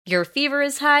Your fever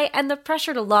is high and the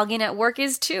pressure to log in at work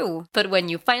is too. But when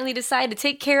you finally decide to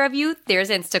take care of you, there's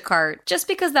Instacart. Just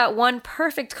because that one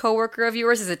perfect coworker of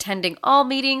yours is attending all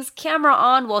meetings, camera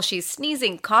on while she's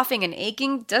sneezing, coughing, and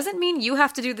aching, doesn't mean you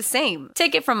have to do the same.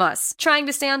 Take it from us. Trying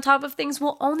to stay on top of things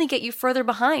will only get you further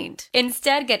behind.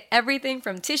 Instead, get everything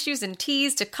from tissues and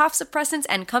teas to cough suppressants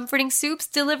and comforting soups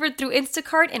delivered through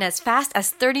Instacart in as fast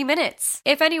as 30 minutes.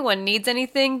 If anyone needs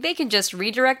anything, they can just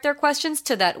redirect their questions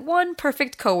to that one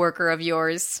perfect coworker of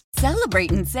yours. Celebrate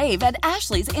and save at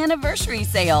Ashley's Anniversary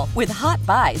Sale. With Hot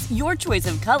Buys, your choice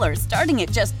of colors starting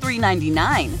at just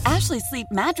 $3.99. Ashley Sleep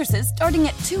mattresses starting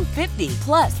at $2.50.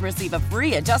 Plus, receive a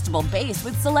free adjustable base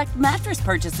with select mattress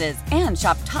purchases. And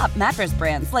shop top mattress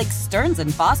brands like Stearns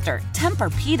 & Foster,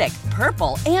 Tempur-Pedic,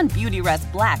 Purple, and Beautyrest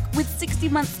Black with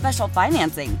 60-month special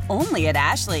financing. Only at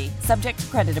Ashley. Subject to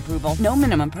credit approval. No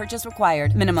minimum purchase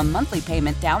required. Minimum monthly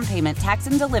payment, down payment, tax,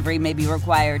 and delivery may be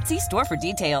required. See store for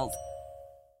details.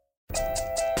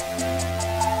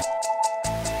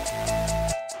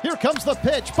 Here comes the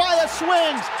pitch. Baez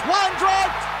swings. Line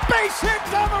drive. Base hit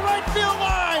down the right field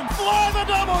line. Fly the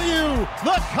W.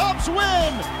 The Cubs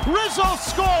win. Rizzo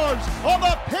scores on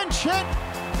the pinch hit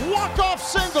walk-off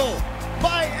single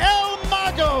by El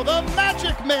Mago, the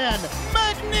Magic Man.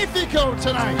 Magnifico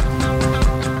tonight.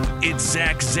 It's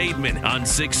Zach Zaidman on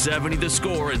 670 The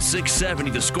Score and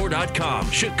 670thescore.com,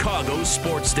 Chicago's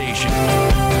sports station.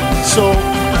 So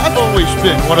I've always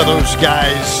been one of those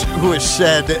guys who has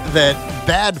said that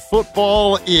bad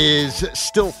football is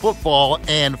still football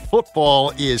and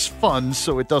football is fun,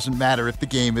 so it doesn't matter if the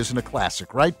game isn't a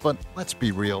classic, right? But let's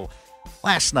be real.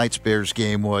 Last night's Bears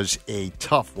game was a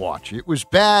tough watch. It was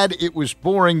bad, it was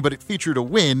boring, but it featured a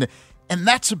win, and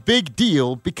that's a big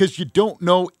deal because you don't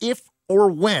know if or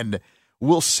when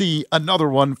we'll see another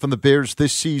one from the Bears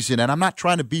this season. And I'm not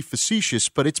trying to be facetious,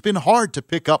 but it's been hard to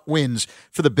pick up wins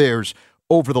for the Bears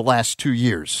over the last 2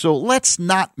 years. So let's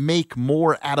not make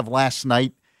more out of last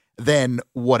night than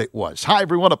what it was. Hi,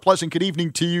 everyone. A pleasant good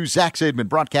evening to you. Zach Zaidman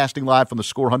broadcasting live from the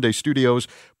Score Hyundai Studios,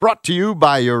 brought to you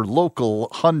by your local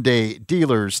Hyundai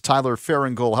dealers. Tyler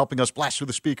Farringold helping us blast through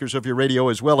the speakers of your radio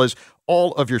as well as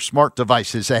all of your smart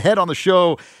devices. Ahead on the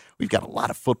show, we've got a lot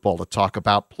of football to talk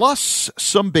about, plus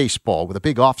some baseball with a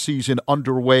big offseason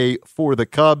underway for the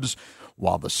Cubs,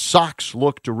 while the Sox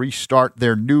look to restart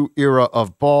their new era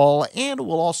of ball. And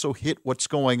we'll also hit what's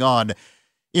going on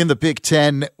in the Big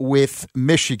Ten with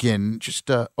Michigan. Just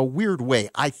a weird way,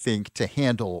 I think, to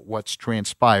handle what's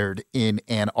transpired in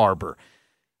Ann Arbor.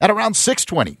 At around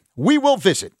 6:20, we will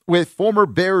visit with former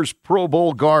Bears Pro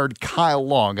Bowl guard Kyle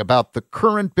Long about the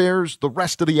current Bears, the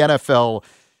rest of the NFL,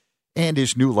 and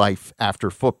his new life after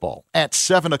football. At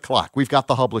 7 o'clock, we've got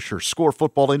the Publisher, Score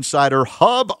Football Insider,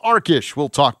 Hub Arkish will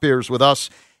talk Bears with us,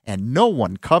 and no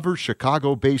one covers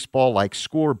Chicago baseball like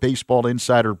Score Baseball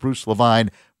Insider Bruce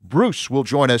Levine. Bruce will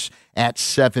join us at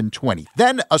 7:20.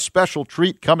 Then a special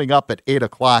treat coming up at 8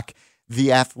 o'clock.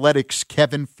 The Athletic's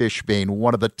Kevin Fishbane,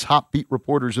 one of the top beat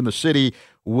reporters in the city,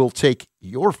 will take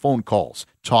your phone calls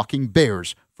talking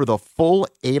Bears for the full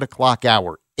 8 o'clock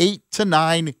hour. 8 to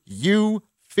 9, you,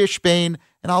 Fishbane,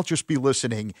 and I'll just be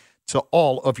listening to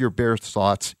all of your Bears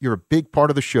thoughts. You're a big part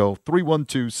of the show.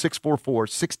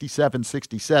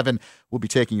 312-644-6767. We'll be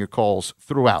taking your calls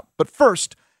throughout. But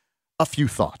first, a few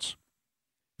thoughts.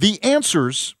 The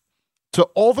answers to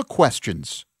all the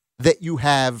questions that you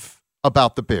have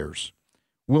about the Bears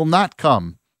will not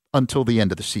come until the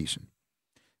end of the season.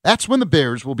 That's when the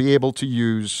Bears will be able to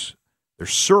use their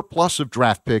surplus of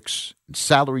draft picks and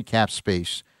salary cap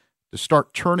space to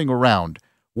start turning around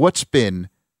what's been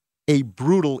a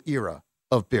brutal era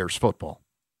of Bears football.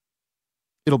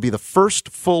 It'll be the first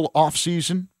full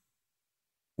offseason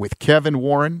with Kevin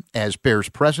Warren as Bears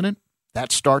president.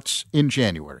 That starts in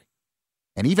January.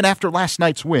 And even after last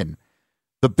night's win,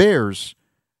 the Bears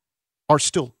are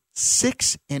still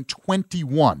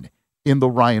 6-21 in the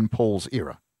Ryan Poles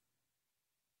era.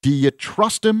 Do you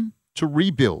trust him to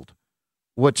rebuild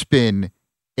what's been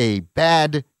a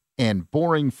bad and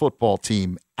boring football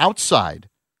team outside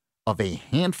of a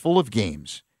handful of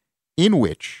games in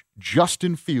which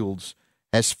Justin Fields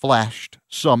has flashed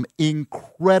some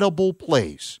incredible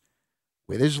plays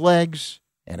with his legs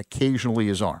and occasionally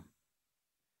his arm?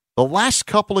 The last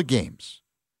couple of games,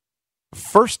 the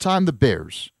first time the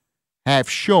Bears have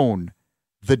shown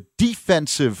the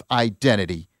defensive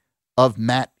identity of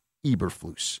Matt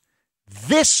Eberflus.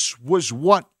 This was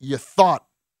what you thought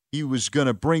he was going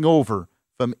to bring over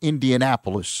from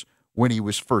Indianapolis when he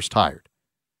was first hired.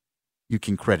 You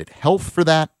can credit health for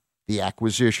that, the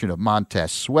acquisition of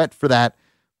Montez Sweat for that,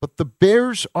 but the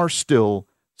Bears are still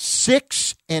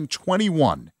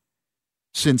 6-21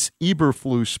 since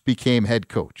Eberflus became head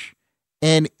coach.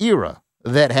 An era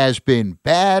that has been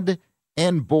bad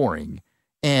and boring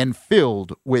and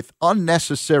filled with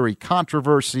unnecessary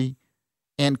controversy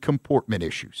and comportment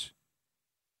issues.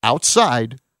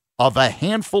 Outside of a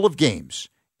handful of games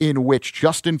in which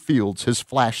Justin Fields has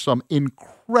flashed some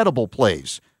incredible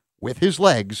plays with his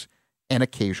legs and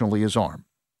occasionally his arm.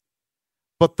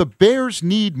 But the Bears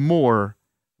need more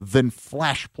than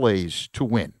flash plays to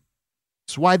win.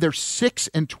 It's why they're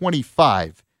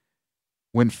 6-25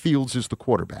 when Fields is the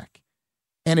quarterback.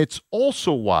 And it's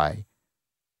also why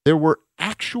there were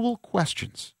actual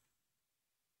questions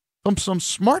from some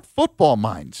smart football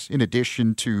minds, in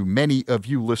addition to many of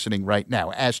you listening right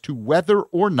now, as to whether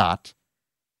or not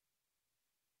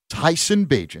Tyson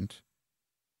Bagent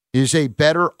is a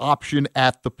better option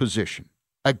at the position.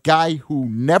 A guy who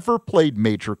never played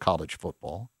major college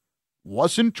football,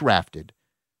 wasn't drafted,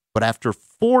 but after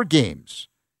 4 games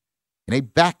in a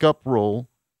backup role,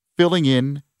 filling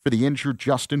in for the injured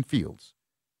Justin Fields,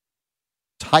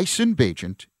 Tyson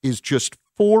Bagent is just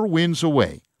 4 wins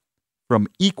away from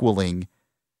equaling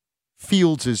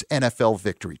Fields' NFL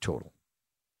victory total.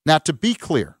 Now, to be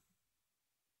clear,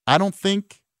 I don't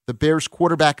think the Bears'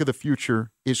 quarterback of the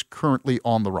future is currently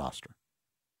on the roster.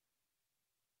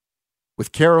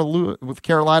 With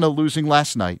Carolina losing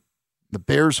last night, the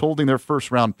Bears holding their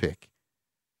first-round pick,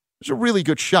 there's a really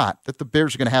good shot that the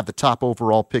Bears are going to have the top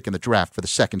overall pick in the draft for the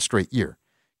second straight year.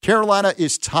 Carolina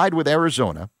is tied with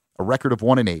Arizona, a record of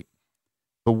 1-8,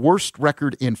 the worst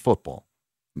record in football.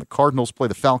 And the Cardinals play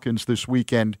the Falcons this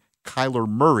weekend. Kyler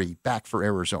Murray back for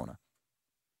Arizona.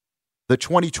 The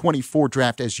 2024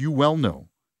 draft, as you well know,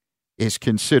 is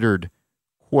considered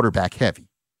quarterback heavy.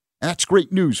 And that's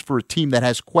great news for a team that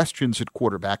has questions at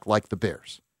quarterback like the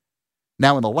Bears.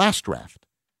 Now, in the last draft,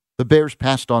 the Bears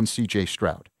passed on C.J.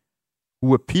 Stroud,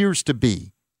 who appears to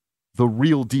be the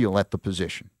real deal at the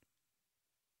position.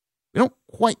 We don't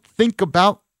quite think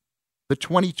about the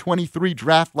 2023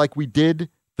 draft like we did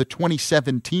the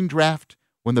 2017 draft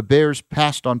when the Bears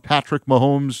passed on Patrick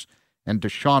Mahomes and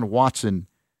Deshaun Watson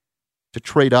to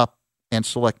trade up and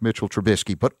select Mitchell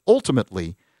Trubisky. But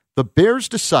ultimately, the Bears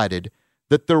decided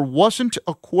that there wasn't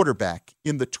a quarterback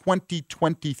in the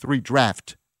 2023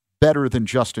 draft better than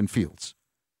Justin Fields.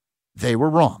 They were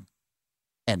wrong,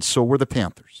 and so were the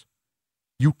Panthers.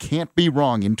 You can't be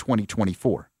wrong in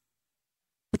 2024.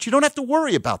 But you don't have to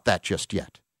worry about that just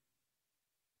yet.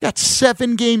 Got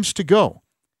 7 games to go.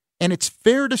 And it's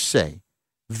fair to say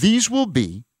these will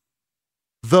be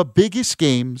the biggest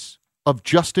games of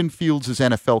Justin Fields'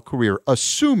 NFL career,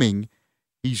 assuming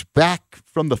he's back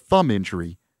from the thumb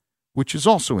injury, which is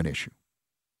also an issue.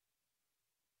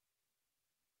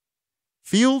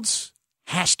 Fields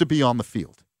has to be on the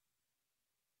field.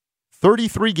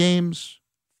 33 games,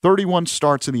 31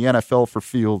 starts in the NFL for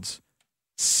Fields,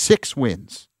 6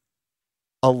 wins,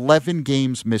 11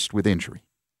 games missed with injury.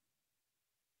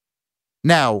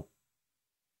 Now,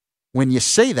 when you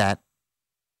say that,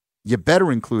 you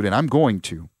better include, and I'm going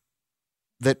to,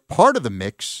 that part of the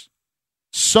mix,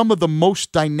 some of the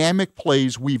most dynamic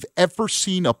plays we've ever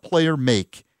seen a player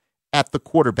make at the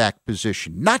quarterback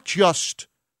position, not just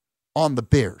on the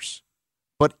Bears,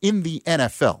 but in the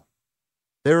NFL.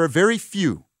 There are very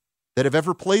few that have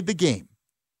ever played the game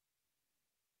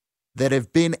that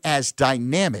have been as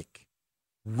dynamic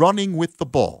running with the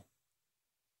ball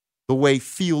the way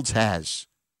Fields has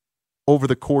over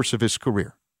the course of his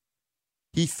career.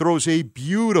 He throws a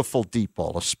beautiful deep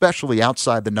ball, especially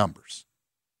outside the numbers.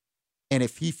 And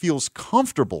if he feels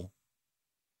comfortable,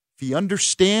 if he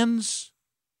understands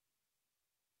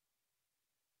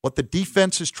what the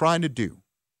defense is trying to do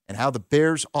and how the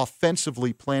Bears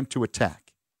offensively plan to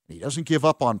attack, and he doesn't give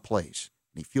up on plays,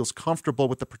 and he feels comfortable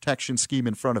with the protection scheme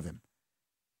in front of him,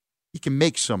 he can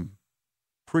make some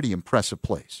pretty impressive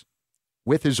plays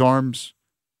with his arms,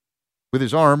 with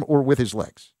his arm, or with his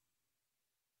legs.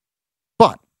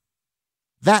 But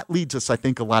that leads us, I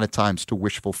think, a lot of times to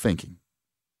wishful thinking.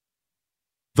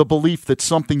 The belief that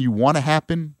something you want to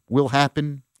happen will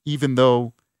happen, even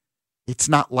though it's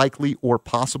not likely or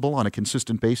possible on a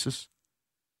consistent basis.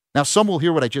 Now, some will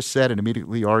hear what I just said and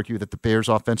immediately argue that the Bears'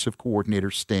 offensive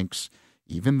coordinator stinks,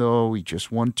 even though he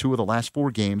just won 2 of the last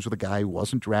 4 games with a guy who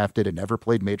wasn't drafted and never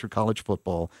played major college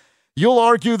football. You'll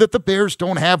argue that the Bears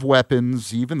don't have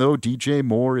weapons, even though DJ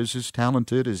Moore is as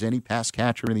talented as any pass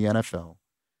catcher in the NFL.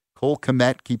 Cole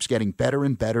Kmet keeps getting better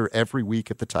and better every week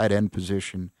at the tight end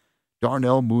position.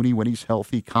 Darnell Mooney, when he's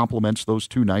healthy, complements those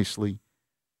two nicely.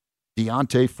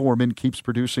 Deontay Foreman keeps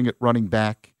producing at running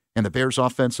back. And the Bears'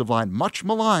 offensive line, much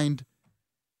maligned,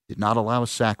 did not allow a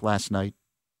sack last night.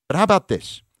 But how about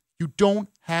this? You don't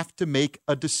have to make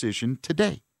a decision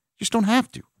today. You just don't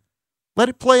have to. Let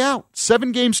it play out.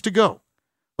 7 games to go.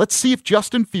 Let's see if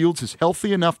Justin Fields is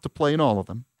healthy enough to play in all of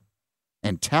them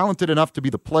and talented enough to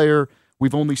be the player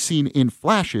we've only seen in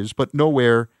flashes, but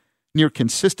nowhere near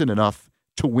consistent enough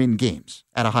to win games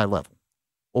at a high level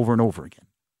over and over again.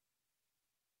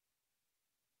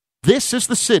 This is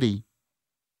the city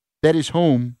that is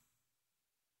home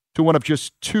to one of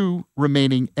just 2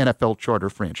 remaining NFL charter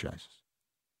franchises.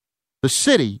 The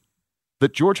city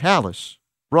that George Halas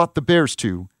brought the Bears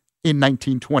to in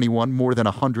 1921, more than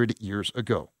 100 years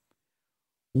ago.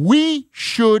 We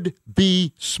should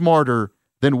be smarter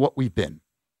than what we've been.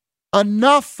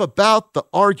 Enough about the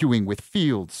arguing with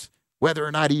Fields, whether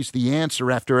or not he's the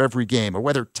answer after every game, or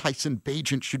whether Tyson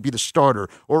Bagent should be the starter,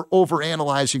 or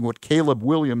overanalyzing what Caleb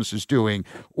Williams is doing,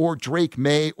 or Drake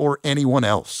May, or anyone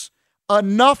else.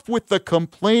 Enough with the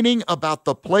complaining about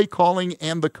the play calling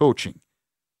and the coaching.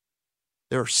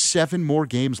 There are 7 more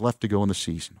games left to go in the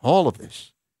season. All of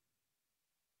this.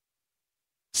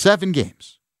 7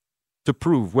 games to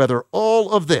prove whether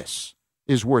all of this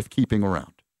is worth keeping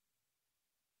around.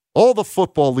 All the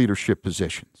football leadership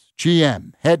positions,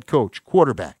 GM, head coach,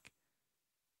 quarterback.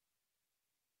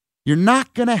 You're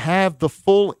not going to have the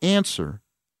full answer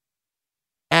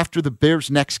after the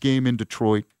Bears' next game in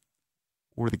Detroit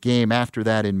or the game after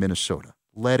that in Minnesota.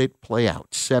 Let it play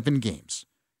out. 7 games.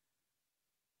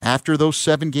 After those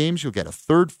 7 games, you'll get a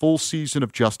 3rd full season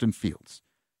of Justin Fields,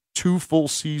 2 full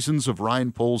seasons of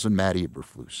Ryan Poles and Matt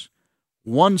Eberflus,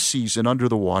 1 season under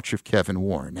the watch of Kevin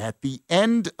Warren. At the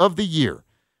end of the year,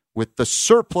 with the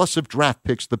surplus of draft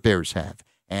picks the Bears have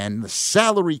and the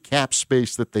salary cap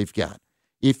space that they've got,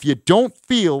 if you don't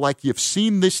feel like you've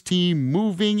seen this team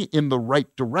moving in the right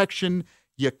direction,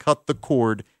 you cut the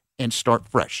cord and start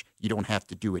fresh. You don't have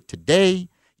to do it today.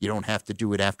 You don't have to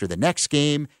do it after the next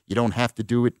game. You don't have to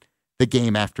do it the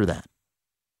game after that.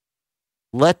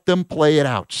 Let them play it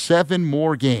out. 7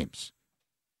 more games.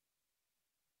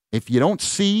 If you don't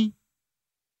see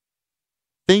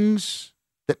things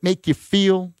that make you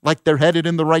feel like they're headed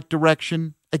in the right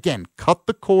direction, again, cut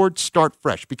the cord, start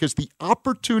fresh, because the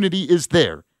opportunity is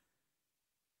there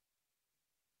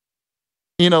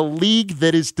in a league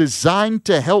that is designed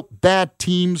to help bad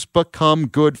teams become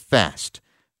good fast.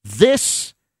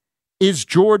 This is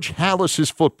George Halas's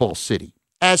football city,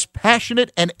 as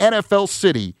passionate an NFL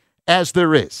city as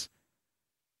there is.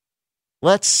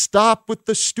 Let's stop with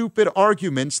the stupid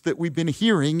arguments that we've been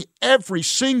hearing every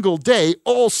single day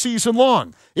all season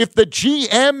long. If the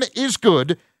GM is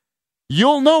good,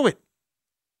 you'll know it.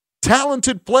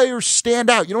 Talented players stand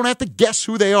out. You don't have to guess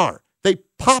who they are. They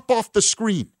pop off the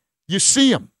screen. You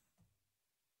see them.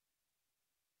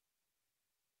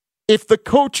 If the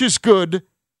coach is good,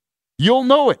 you'll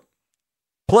know it.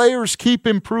 Players keep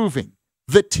improving.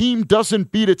 The team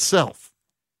doesn't beat itself.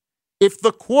 If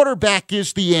the quarterback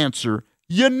is the answer,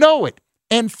 you know it,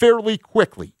 and fairly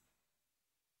quickly.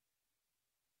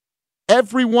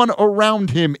 Everyone around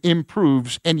him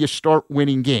improves, and you start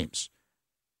winning games.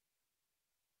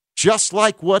 Just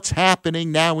like what's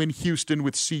happening now in Houston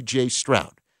with C.J.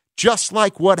 Stroud. Just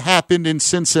like what happened in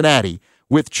Cincinnati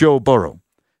with Joe Burrow.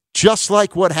 Just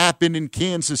like what happened in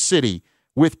Kansas City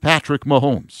with Patrick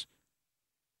Mahomes.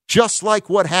 Just like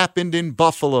what happened in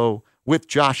Buffalo with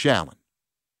Josh Allen.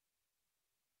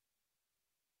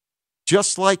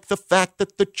 Just like the fact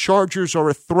that the Chargers are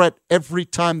a threat every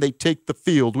time they take the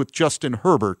field with Justin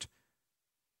Herbert,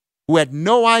 who had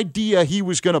no idea he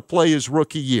was going to play his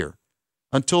rookie year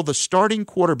until the starting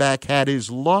quarterback had his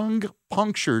lung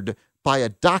punctured by a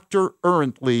doctor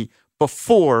errantly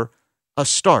before a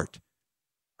start.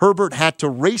 Herbert had to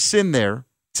race in there,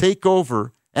 take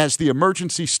over as the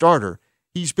emergency starter.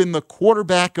 He's been the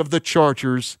quarterback of the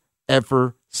Chargers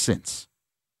ever since.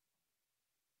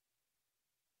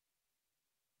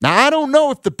 Now, I don't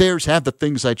know if the Bears have the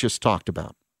things I just talked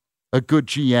about. A good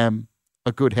GM,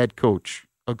 a good head coach,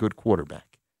 a good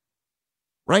quarterback.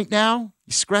 Right now,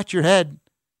 you scratch your head.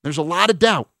 There's a lot of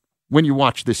doubt when you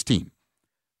watch this team.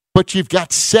 But you've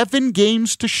got 7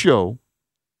 games to show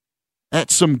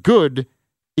that some good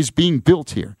is being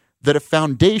built here, that a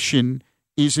foundation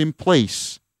is in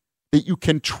place, that you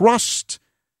can trust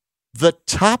the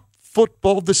top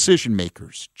football decision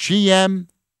makers, GM,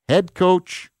 head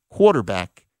coach,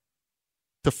 quarterback,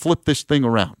 to flip this thing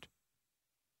around.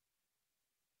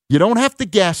 You don't have to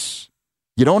guess.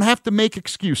 You don't have to make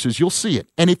excuses. You'll see it.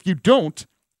 And if you don't,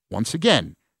 once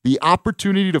again, the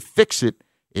opportunity to fix it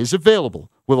is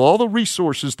available with all the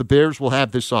resources the Bears will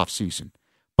have this offseason.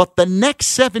 But the next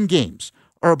 7 games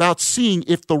are about seeing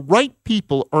if the right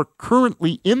people are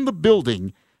currently in the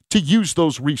building to use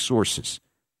those resources.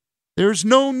 There's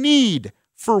no need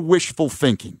for wishful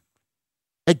thinking.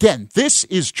 Again, this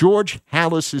is George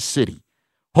Halas's city,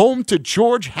 home to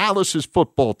George Halas's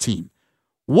football team.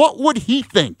 What would he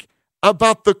think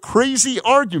about the crazy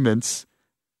arguments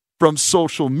from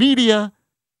social media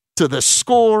to the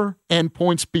score and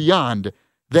points beyond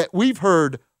that we've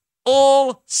heard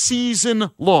all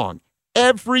season long,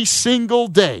 every single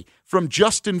day, from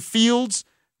Justin Fields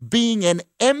being an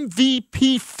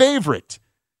MVP favorite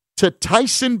to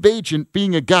Tyson Bagent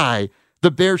being a guy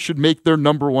the Bears should make their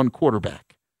number one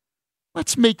quarterback?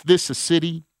 Let's make this a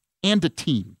city and a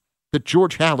team that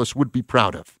George Halas would be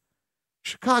proud of.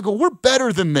 Chicago, we're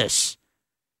better than this.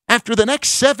 After the next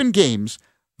 7 games,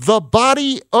 the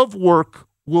body of work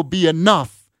will be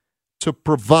enough to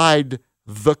provide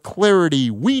the clarity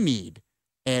we need,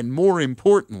 and more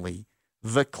importantly,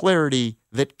 the clarity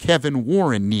that Kevin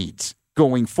Warren needs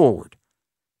going forward.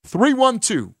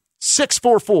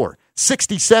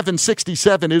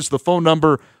 312-644-6767 is the phone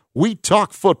number. We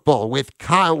talk football with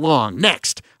Kyle Long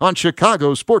next on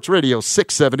Chicago Sports Radio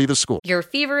 670 The Score. Your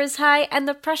fever is high and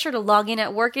the pressure to log in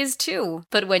at work is too.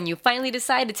 But when you finally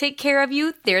decide to take care of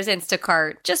you, there's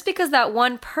Instacart. Just because that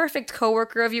one perfect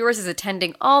coworker of yours is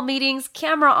attending all meetings,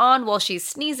 camera on while she's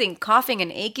sneezing, coughing,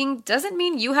 and aching, doesn't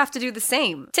mean you have to do the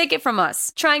same. Take it from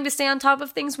us. Trying to stay on top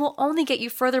of things will only get you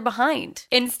further behind.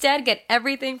 Instead, get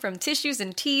everything from tissues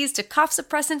and teas to cough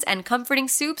suppressants and comforting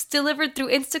soups delivered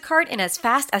through Instacart in as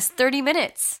fast as 30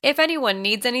 minutes. If anyone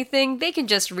needs anything, they can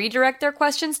just redirect their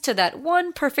questions to that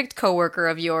one perfect coworker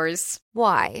of yours.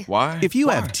 Why? If you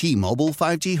have T-Mobile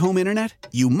 5G home internet,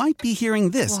 you might be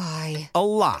hearing this a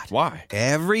lot. Why?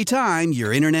 Every time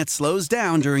your internet slows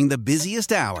down during the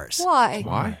busiest hours.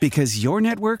 Why? Because your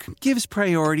network gives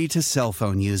priority to cell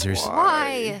phone users.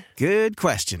 Why? Good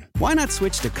question. Why not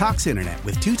switch to Cox Internet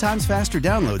with 2 times faster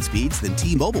download speeds than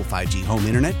T-Mobile 5G home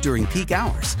internet during peak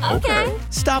hours? Okay.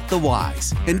 Stop the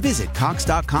whys and visit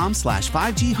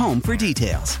cox.com/5G home for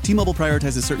details. T-Mobile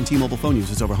prioritizes certain T-Mobile phone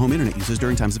users over home internet users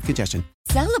during times of congestion.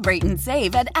 Celebrate and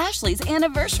save at Ashley's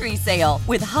Anniversary Sale.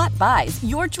 With Hot Buys,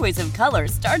 your choice of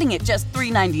colors starting at just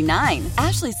 $3.99.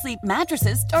 Ashley Sleep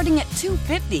mattresses starting at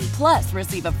 $2.50. Plus,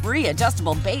 receive a free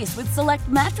adjustable base with select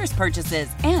mattress purchases.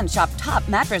 And shop top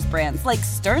mattress brands like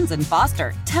Stearns &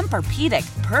 Foster,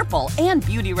 Tempur-Pedic, Purple, and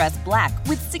Beautyrest Black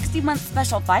with 60-month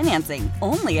special financing.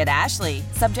 Only at Ashley.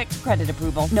 Subject to credit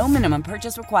approval. No minimum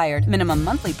purchase required. Minimum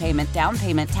monthly payment, down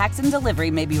payment, tax, and delivery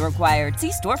may be required.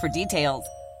 See store for details.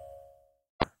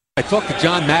 I talked to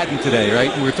John Madden today,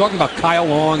 right? We were talking about Kyle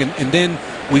Long, and then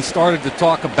we started to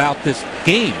talk about this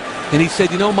game. And he said,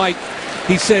 you know, Mike,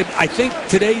 he said, I think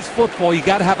today's football, you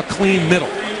got to have a clean middle.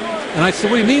 And I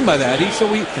said, what do you mean by that? He said,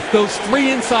 those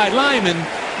 3 inside linemen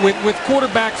with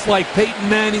quarterbacks like Peyton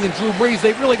Manning and Drew Brees,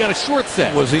 they've really got a short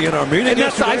set. Was he in our meeting? And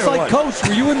I was like, Coach,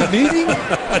 were you in the meeting?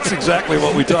 That's exactly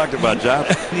what we talked about, John.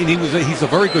 And he's a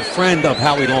very good friend of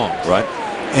Howie Long. Right.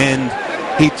 And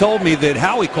he told me that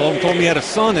Howie called and told me he had a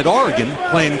son at Oregon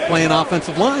playing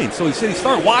offensive line. So he said he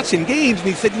started watching games, and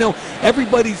he said, you know,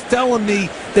 everybody's telling me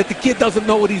that the kid doesn't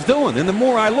know what he's doing. And the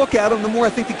more I look at him, the more I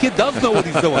think the kid does know what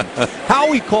he's doing.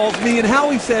 Howie calls me, and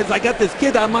Howie says, I got this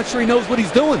kid, I'm not sure he knows what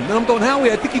he's doing. And I'm going,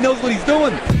 Howie, I think he knows what he's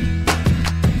doing.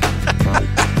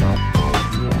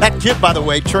 That kid, by the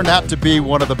way, turned out to be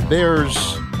one of the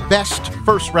Bears' best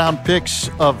first-round picks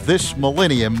of this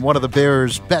millennium, one of the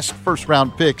Bears' best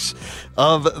first-round picks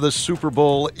of the Super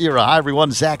Bowl era. Hi,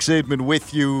 everyone. Zach Zaidman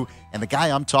with you. And the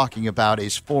guy I'm talking about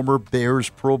is former Bears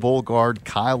Pro Bowl guard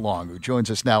Kyle Long, who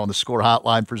joins us now on the Score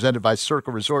Hotline, presented by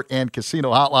Circa Resort and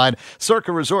Casino Hotline.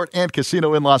 Circa Resort and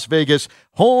Casino in Las Vegas,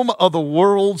 home of the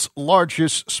world's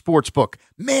largest sports book.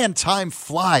 Man, time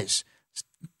flies.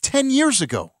 10 years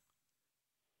ago.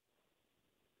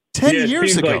 10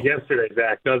 years ago. It seems like yesterday,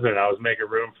 Zach, doesn't it? I was making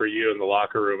room for you in the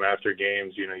locker room after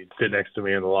games. You know, you'd sit next to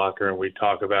me in the locker and we'd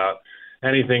talk about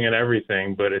anything and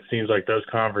everything, but it seems like those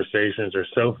conversations are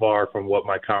so far from what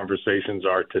my conversations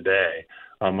are today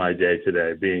on my day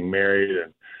today, being married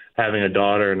and having a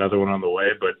daughter, another one on the way.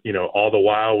 But, you know, all the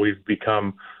while we've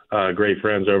become great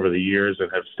friends over the years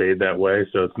and have stayed that way.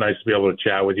 So it's nice to be able to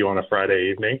chat with you on a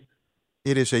Friday evening.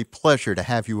 It is a pleasure to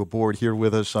have you aboard here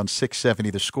with us on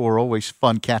 670 The Score. Always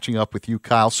fun catching up with you,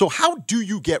 Kyle. So how do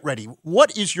you get ready?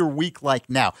 What is your week like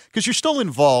now? Because you're still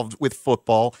involved with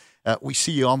football. We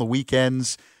see you on the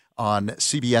weekends on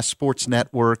CBS Sports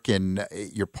Network, and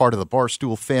you're part of the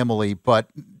Barstool family.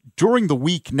 But during the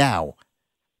week now,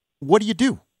 what do you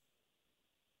do?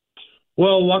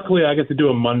 Well, luckily I get to do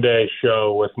a Monday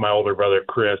show with my older brother,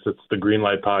 Chris. It's the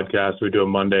Greenlight Podcast. We do a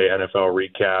Monday NFL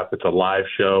recap. It's a live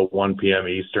show, 1 p.m.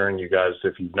 Eastern. You guys,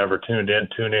 if you've never tuned in,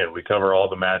 tune in. We cover all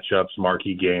the matchups,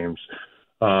 marquee games.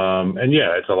 And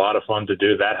yeah, it's a lot of fun to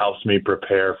do. That helps me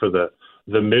prepare for the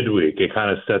midweek. It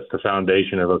kind of sets the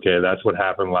foundation of, okay, that's what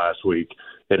happened last week.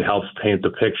 It helps paint the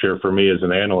picture for me as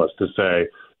an analyst to say,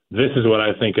 this is what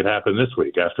I think could happen this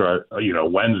week. After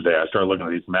Wednesday, I start looking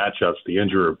at these matchups, the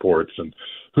injury reports, and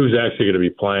who's actually going to be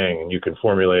playing, and you can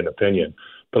formulate an opinion.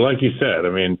 But like you said, I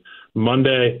mean,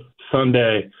 Monday,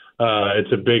 Sunday,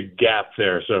 it's a big gap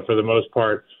there. So for the most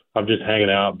part, I'm just hanging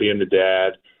out, being the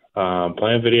dad,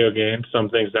 playing video games. Some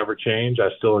things never change. I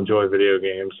still enjoy video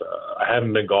games. I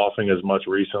haven't been golfing as much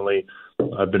recently.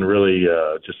 I've been really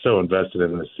just so invested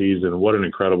in this season. What an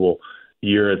incredible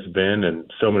year it's been,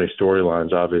 and so many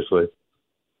storylines, obviously.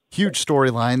 Huge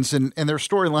storylines, and there are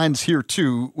storylines here,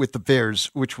 too, with the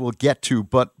Bears, which we'll get to.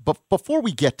 But before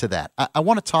we get to that, I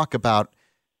want to talk about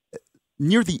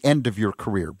near the end of your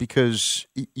career, because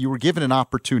you were given an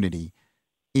opportunity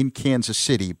in Kansas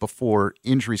City before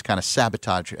injuries kind of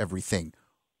sabotage everything.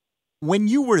 When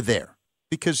you were there,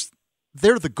 because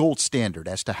they're the gold standard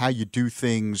as to how you do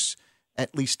things,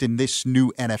 at least in this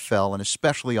new NFL, and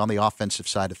especially on the offensive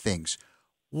side of things,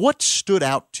 what stood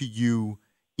out to you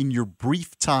in your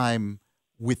brief time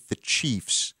with the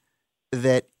Chiefs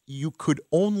that you could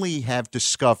only have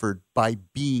discovered by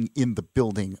being in the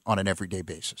building on an everyday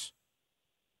basis?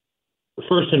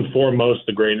 First and foremost,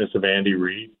 the greatness of Andy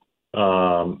Reid.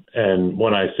 And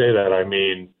when I say that, I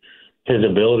mean his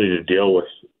ability to deal with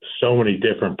so many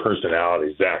different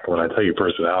personalities. Zach, when I tell you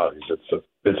personalities,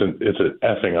 it's an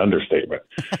effing understatement.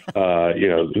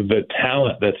 The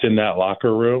talent that's in that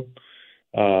locker room,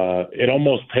 it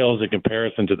almost pales in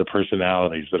comparison to the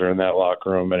personalities that are in that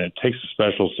locker room. And it takes a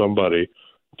special somebody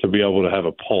to be able to have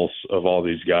a pulse of all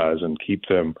these guys and keep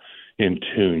them in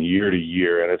tune year to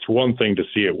year. And it's one thing to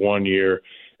see it 1 year.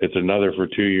 It's another for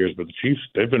 2 years. But the Chiefs,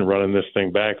 they've been running this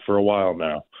thing back for a while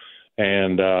now.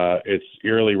 And it's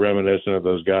eerily reminiscent of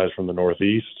those guys from the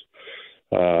Northeast,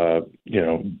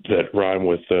 that rhyme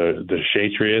with the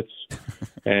Shatriots.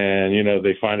 And,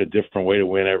 they find a different way to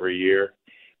win every year.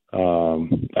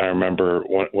 I remember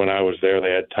when I was there,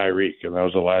 they had Tyreek, and that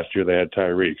was the last year they had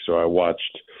Tyreek. So I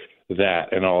watched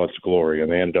that in all its glory,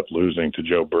 and they ended up losing to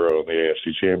Joe Burrow in the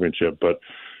AFC Championship. But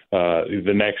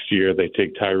the next year, they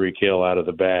take Tyreek Hill out of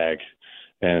the bag,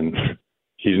 and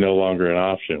he's no longer an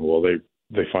option. Well,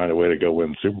 they find a way to go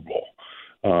win the Super Bowl.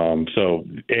 So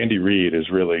Andy Reid is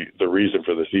really the reason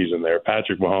for the season there.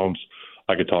 Patrick Mahomes,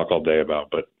 I could talk all day about,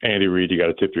 but Andy Reid, you got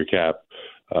to tip your cap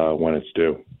when it's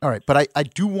due. All right, but I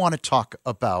do want to talk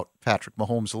about Patrick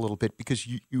Mahomes a little bit, because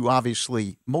you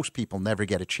obviously, most people never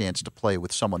get a chance to play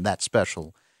with someone that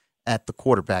special at the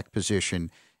quarterback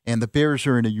position. And the Bears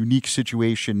are in a unique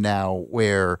situation now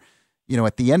where,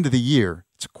 at the end of the year,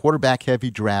 it's a quarterback-heavy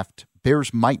draft.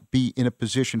 Bears might be in a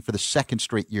position for the second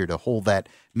straight year to hold that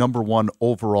number one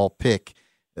overall pick.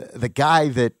 The guy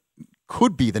that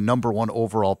could be the number one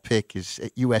overall pick is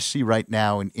at USC right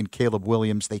now in Caleb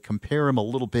Williams. They compare him a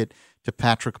little bit to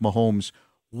Patrick Mahomes.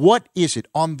 What is it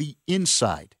on the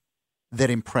inside that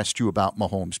impressed you about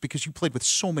Mahomes? Because you played with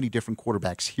so many different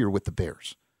quarterbacks here with the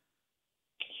Bears.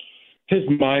 His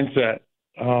mindset,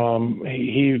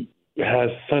 he has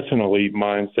such an elite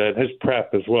mindset. His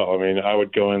prep as well. I mean, I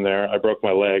would go in there. I broke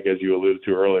my leg, as you alluded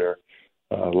to earlier,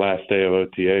 last day of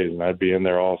OTAs, and I'd be in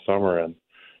there all summer. And,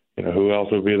 who else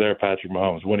would be there? Patrick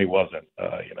Mahomes, when he wasn't,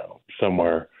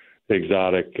 somewhere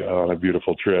exotic on a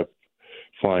beautiful trip,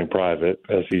 flying private,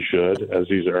 as he should, as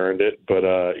he's earned it. But,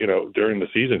 during the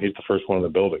season, he's the first one in the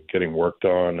building getting worked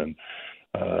on, and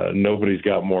nobody's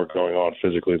got more going on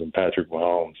physically than Patrick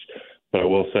Mahomes. But I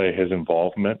will say his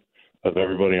involvement of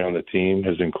everybody on the team,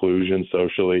 his inclusion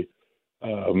socially,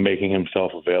 making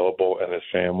himself available and his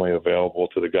family available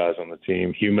to the guys on the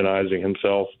team, humanizing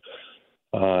himself.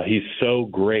 He's so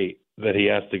great that he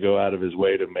has to go out of his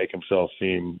way to make himself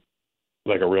seem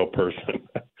like a real person.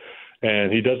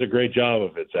 And he does a great job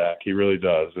of it, Zach. He really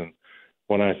does. And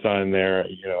when I signed there,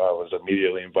 I was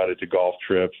immediately invited to golf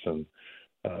trips, and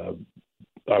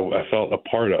I felt a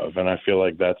part of, and I feel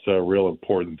like that's a real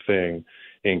important thing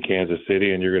in Kansas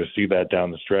City, and you're going to see that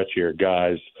down the stretch here,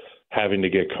 guys having to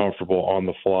get comfortable on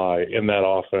the fly in that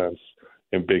offense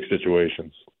in big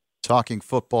situations. Talking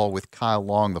football with Kyle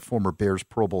Long, the former Bears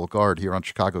Pro Bowl guard, here on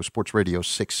Chicago Sports Radio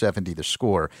 670 The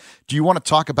Score. Do you want to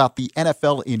talk about the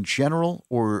NFL in general,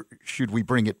 or should we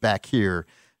bring it back here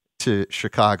to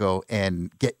Chicago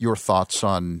and get your thoughts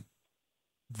on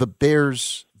the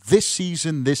Bears this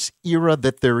season, this era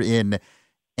that they're in,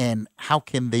 and how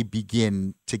can they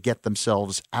begin to get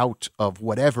themselves out of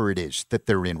whatever it is that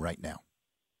they're in right now?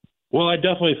 Well, I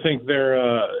definitely think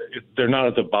they're not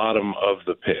at the bottom of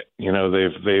the pit.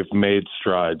 They've made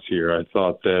strides here. I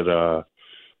thought that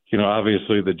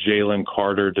obviously the Jalen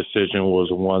Carter decision was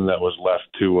one that was left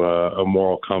to a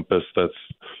moral compass that's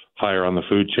higher on the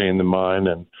food chain than mine.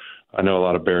 And I know a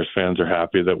lot of Bears fans are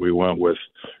happy that we went with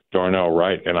Darnell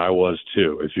Wright, and I was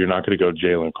too. If you're not going to go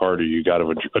Jalen Carter, you got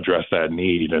to address that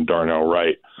need, and Darnell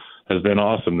Wright has been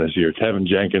awesome this year. Tevin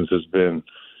Jenkins has been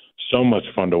so much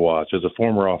fun to watch. As a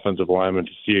former offensive lineman,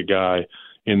 to see a guy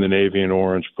in the navy and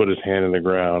orange put his hand in the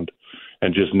ground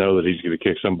and just know that he's going to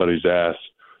kick somebody's ass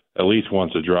at least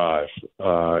once a drive.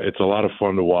 It's a lot of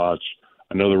fun to watch.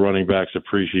 I know the running backs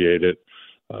appreciate it.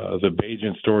 The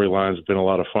Bajan storyline has been a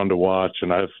lot of fun to watch,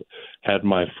 and I've had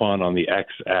my fun on the X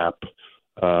app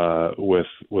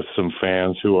with some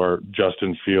fans who are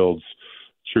Justin Fields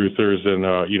truthers and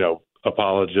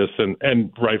apologists,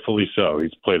 and rightfully so.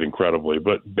 He's played incredibly,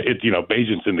 but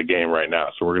Bajan's in the game right now,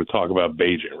 so we're going to talk about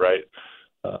Bajan, right?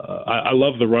 I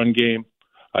love the run game.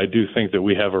 I do think that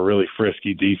we have a really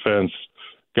frisky defense,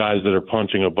 guys that are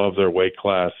punching above their weight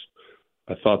class.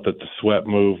 I thought that the Sweat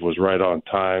move was right on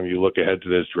time. You look ahead to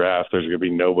this draft, there's going to be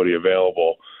nobody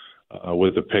available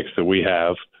with the picks that we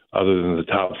have other than the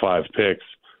top 5 picks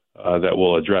that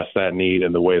will address that need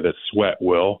in the way that Sweat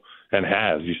will and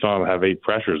has. You saw him have 8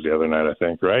 pressures the other night, I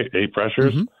think, right? 8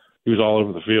 pressures? Mm-hmm. He was all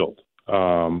over the field.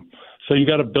 So you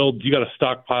got to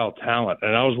stockpile talent.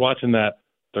 And I was watching that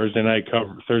Thursday night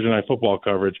football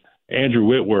coverage. Andrew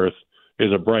Whitworth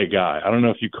is a bright guy. I don't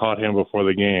know if you caught him before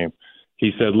the game.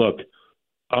 He said, look,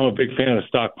 I'm a big fan of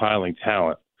stockpiling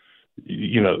talent,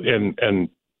 and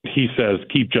he says,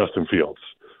 keep Justin Fields.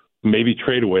 Maybe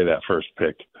trade away that first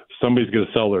pick. Somebody's going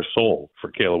to sell their soul for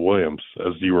Caleb Williams,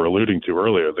 as you were alluding to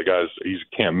earlier. The guy's, he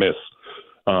can't miss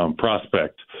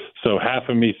prospect. So half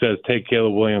of me says, take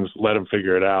Caleb Williams, let him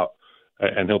figure it out,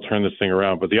 and he'll turn this thing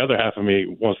around. But the other half of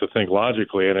me wants to think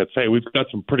logically, and it's, hey, we've got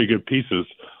some pretty good pieces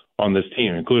on this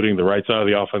team, including the right side of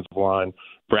the offensive line.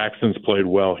 Braxton's played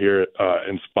well here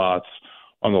in spots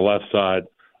on the left side.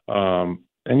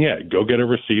 Go get a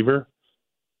receiver.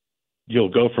 You'll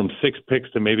go from 6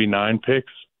 picks to maybe 9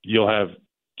 picks. You'll have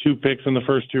 2 picks in the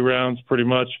first 2 rounds, pretty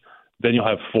much. Then you'll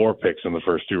have 4 picks in the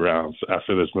first 2 rounds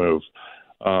after this move.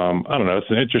 I don't know. It's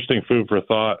an interesting food for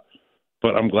thought,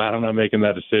 but I'm glad I'm not making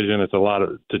that decision. It's a lot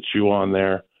to chew on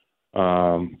there.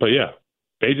 But yeah,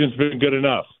 Bajan's been good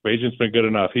enough.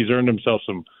 He's earned himself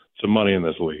some money in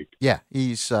this league. Yeah,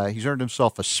 he's earned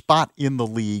himself a spot in the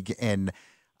league, and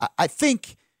I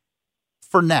think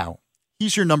for now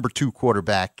he's your number 2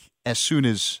 quarterback as soon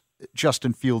as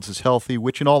Justin Fields is healthy,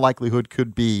 which in all likelihood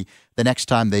could be the next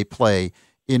time they play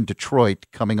in Detroit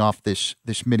coming off this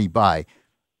mini bye.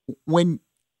 And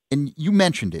you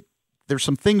mentioned it, there's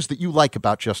some things that you like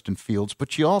about Justin Fields,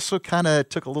 but you also kind of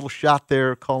took a little shot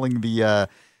there calling the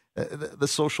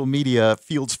social media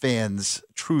Fields fans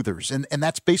truthers. And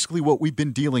that's basically what we've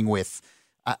been dealing with,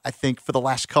 I think, for the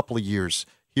last couple of years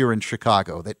here in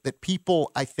Chicago, that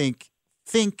people, I think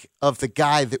of the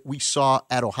guy that we saw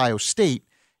at Ohio State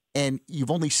and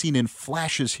you've only seen in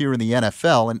flashes here in the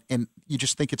NFL, and you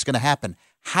just think it's going to happen.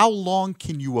 How long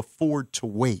can you afford to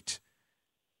wait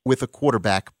with a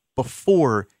quarterback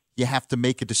before you have to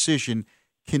make a decision,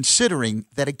 considering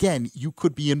that, again, you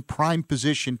could be in prime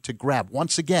position to grab,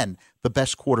 once again, the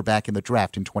best quarterback in the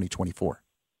draft in 2024?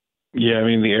 Yeah, I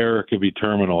mean, the error could be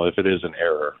terminal if it is an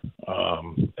error.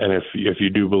 And if you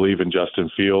do believe in Justin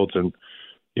Fields, and,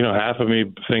 half of me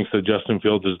thinks that Justin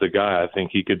Fields is the guy, I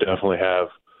think he could definitely have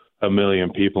 1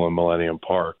 million people in Millennium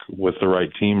Park with the right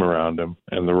team around him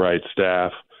and the right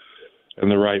staff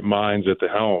and the right minds at the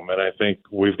helm. And I think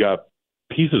we've got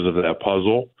pieces of that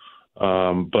puzzle,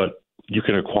 but you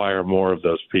can acquire more of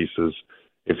those pieces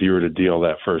if you were to deal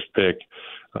that first pick.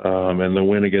 And the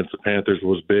win against the Panthers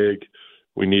was big.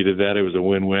 We needed that. It was a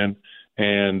win-win.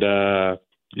 And,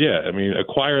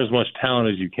 acquire as much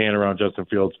talent as you can around Justin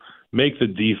Fields. Make the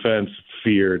defense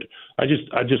feared. I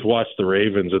just watched the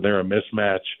Ravens, and they're a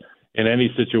mismatch in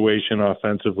any situation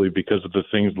offensively because of the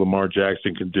things Lamar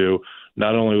Jackson can do,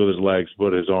 not only with his legs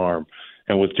but his arm.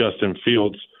 And with Justin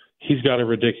Fields, he's got a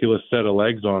ridiculous set of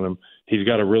legs on him. He's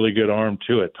got a really good arm,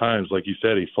 too, at times. Like you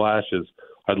said, he flashes.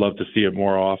 I'd love to see it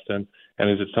more often. And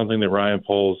is it something that Ryan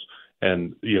Poles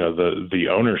and, the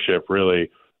ownership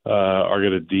really are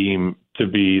going to deem to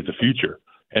be the future?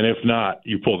 And if not,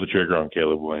 you pull the trigger on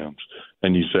Caleb Williams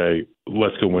and you say,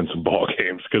 let's go win some ball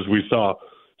games, because we saw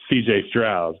C.J.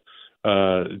 Stroud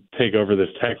take over this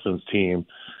Texans team,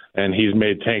 and he's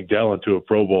made Tank Dell into a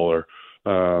Pro Bowler.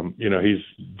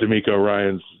 D'Amico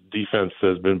Ryan's defense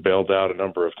has been bailed out a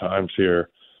number of times here.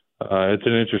 It's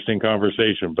an interesting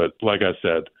conversation, but like I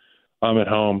said, I'm at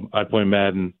home. I play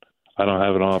Madden. I don't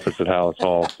have an office at Hallis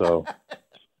Hall, so.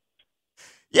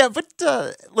 Yeah, but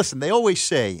listen, they always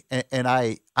say, and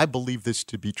I believe this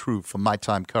to be true from my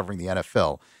time covering the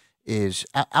NFL, is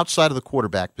outside of the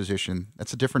quarterback position,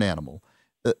 that's a different animal.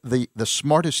 The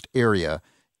smartest area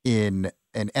in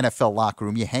an NFL locker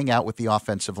room, you hang out with the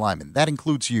offensive lineman. That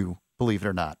includes you, believe it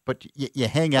or not. But you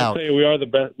hang out. I'll tell you, we are the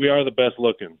best. We are the best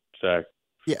looking, Zach.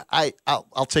 Yeah,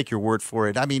 I'll take your word for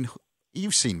it. I mean,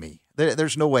 you've seen me.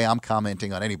 There's no way I'm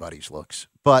commenting on anybody's looks.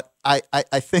 But I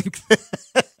think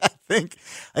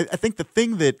I think the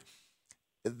thing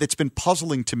that's been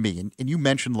puzzling to me, and you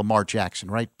mentioned Lamar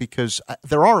Jackson, right? Because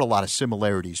there are a lot of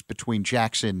similarities between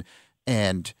Jackson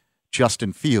and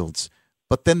Justin Fields,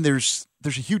 but then there's a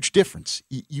huge difference.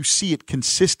 You see it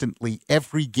consistently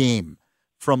every game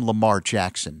from Lamar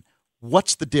Jackson.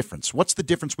 What's the difference? What's the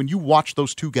difference when you watch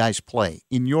those two guys play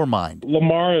in your mind?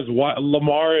 Lamar is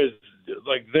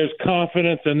like, there's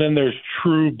confidence and then there's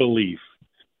true belief.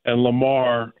 And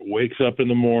Lamar wakes up in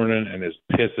the morning and his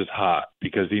piss is hot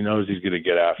because he knows he's going to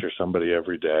get after somebody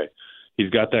every day.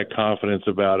 He's got that confidence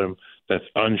about him that's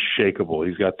unshakable.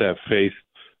 He's got that faith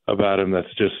about him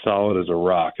that's just solid as a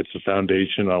rock. It's the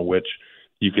foundation on which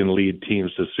you can lead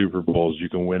teams to Super Bowls. You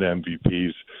can win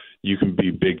MVPs. You can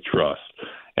be big trust.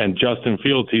 And Justin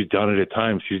Fields, he's done it at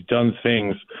times. He's done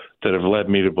things that have led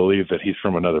me to believe that he's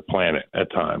from another planet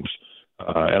at times.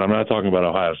 And I'm not talking about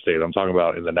Ohio State. I'm talking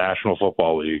about in the National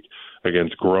Football League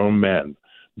against grown men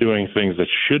doing things that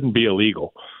shouldn't be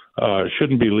illegal,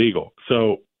 shouldn't be legal.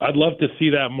 So I'd love to see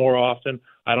that more often.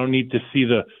 I don't need to see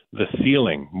the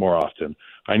ceiling more often.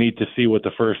 I need to see what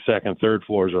the first, second, third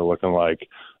floors are looking like.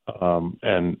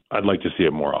 And I'd like to see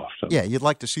it more often. Yeah, you'd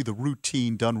like to see the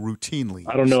routine done routinely.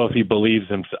 I don't know if he believes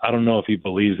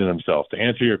in himself. To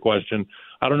answer your question,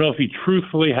 I don't know if he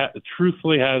truthfully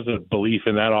has a belief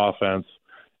in that offense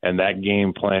and that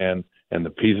game plan and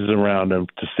the pieces around him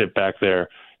to sit back there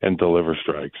and deliver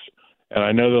strikes. And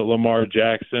I know that Lamar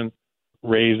Jackson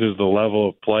raises the level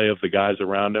of play of the guys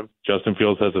around him. Justin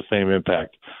Fields has the same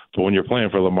impact. But when you're playing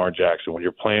for Lamar Jackson, when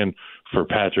you're playing for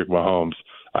Patrick Mahomes,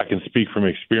 I can speak from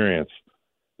experience.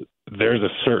 There's a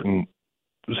certain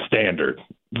standard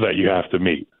that you have to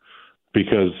meet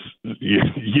because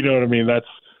you know what I mean?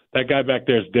 That guy back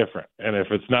there is different. And if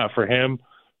it's not for him,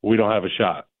 we don't have a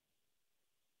shot.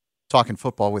 Talking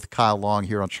football with Kyle Long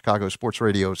here on Chicago Sports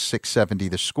Radio 670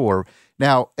 The Score.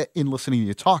 Now, in listening to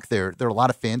you talk there are a lot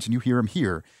of fans, and you hear them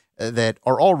here, that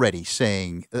are already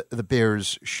saying the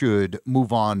Bears should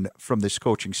move on from this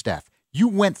coaching staff. You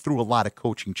went through a lot of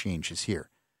coaching changes here.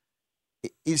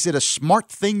 Is it a smart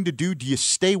thing to do? Do you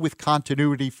stay with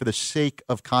continuity for the sake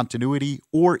of continuity?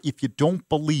 Or if you don't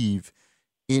believe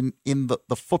in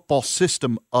the football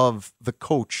system of the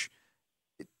coach,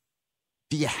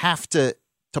 do you have to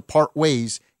part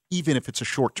ways, even if it's a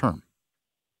short term?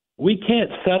 We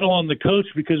can't settle on the coach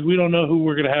because we don't know who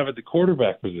we're going to have at the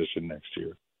quarterback position next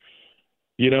year.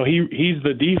 You know, he's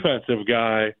the defensive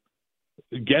guy.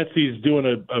 Getsy's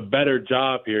doing a better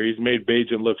job here. He's made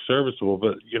Bajan look serviceable,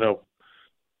 but, you know,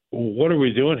 what are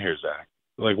we doing here, Zach?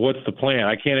 Like, what's the plan?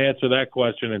 I can't answer that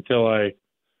question until I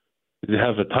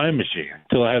have a time machine,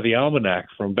 until I have the almanac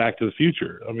from Back to the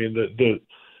Future. I mean,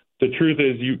 the truth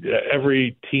is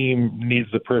every team needs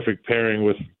the perfect pairing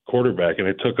with quarterback, and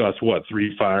it took us,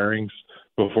 3 firings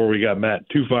before we got Matt,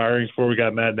 2 firings before we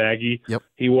got Matt Nagy. Yep.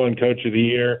 He won Coach of the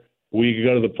Year. We could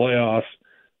go to the playoffs.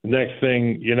 Next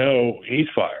thing you know, he's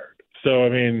fired. So, I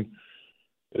mean,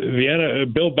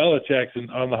 Bill Belichick's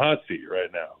on the hot seat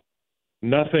right now.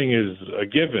 Nothing is a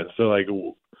given. So, like,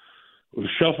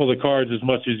 shuffle the cards as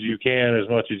much as you can, as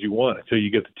much as you want, until you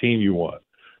get the team you want,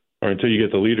 or until you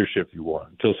get the leadership you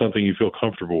want, until something you feel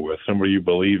comfortable with, somebody you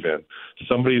believe in,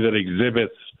 somebody that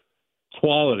exhibits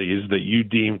qualities that you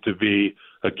deem to be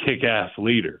a kick-ass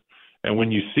leader. And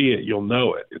when you see it, you'll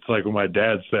know it. It's like what my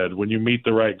dad said, when you meet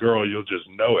the right girl, you'll just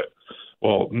know it.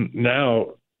 Well,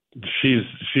 now she's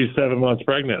 7 months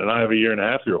pregnant, and I have a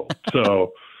 1.5-year-old.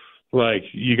 So, like,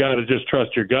 you got to just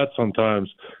trust your gut sometimes.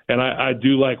 And I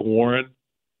do like Warren,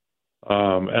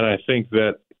 and I think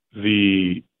that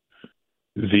the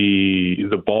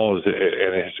ball is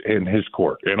in his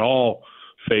court in all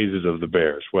phases of the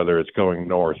Bears, whether it's going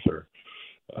north or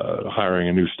hiring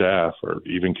a new staff or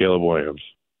even Caleb Williams.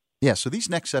 Yeah, so these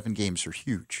next 7 games are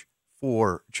huge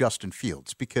for Justin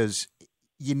Fields because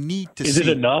you need to see. Is it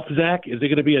enough, Zach? Is it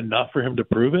going to be enough for him to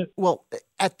prove it? Well,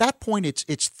 at that point,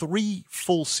 it's 3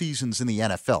 full seasons in the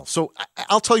NFL. So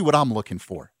I'll tell you what I'm looking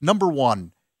for. Number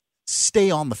 1,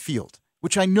 stay on the field,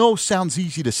 which I know sounds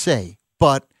easy to say,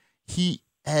 but he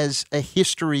has a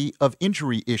history of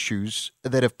injury issues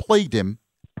that have plagued him,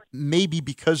 maybe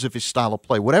because of his style of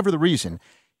play. Whatever the reason,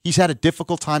 he's had a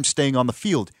difficult time staying on the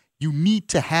field. You need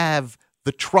to have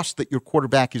the trust that your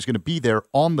quarterback is going to be there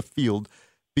on the field,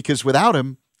 because without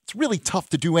him, it's really tough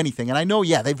to do anything. And I know,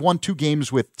 they've won 2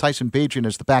 games with Tyson Bagent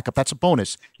as the backup. That's a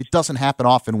bonus. It doesn't happen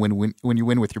often when you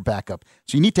win with your backup.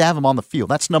 So you need to have him on the field.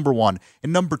 That's number one.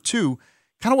 And number two,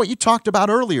 kind of what you talked about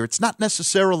earlier. It's not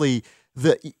necessarily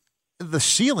the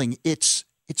ceiling. It's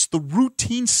the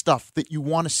routine stuff that you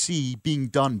want to see being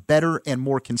done better and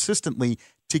more consistently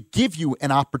to give you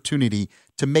an opportunity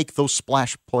to make those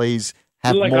splash plays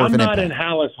have more of an impact. I'm not in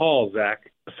Hallis Hall,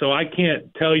 Zach, so I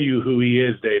can't tell you who he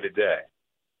is day to day.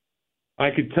 I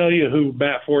could tell you who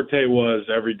Matt Forte was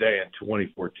every day in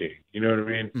 2014. You know what I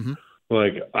mean? Mm-hmm.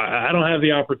 Like, I don't have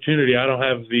the opportunity. I don't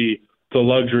have the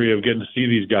luxury of getting to see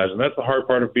these guys, and that's the hard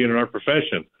part of being in our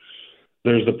profession.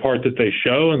 There's the part that they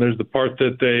show, and there's the part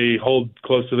that they hold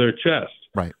close to their chest.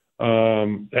 Right.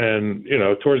 And,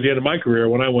 towards the end of my career,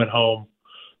 when I went home,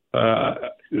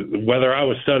 whether I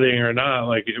was studying or not,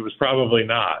 like, it was probably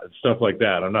not, stuff like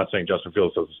that. I'm not saying Justin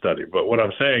Fields doesn't study, but what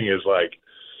I'm saying is, like,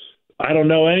 I don't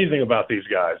know anything about these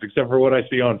guys except for what I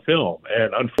see on film.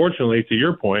 And unfortunately, to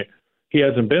your point, he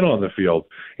hasn't been on the field.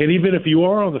 And even if you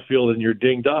are on the field and you're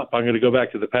dinged up, I'm going to go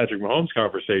back to the Patrick Mahomes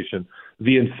conversation.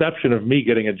 The inception of me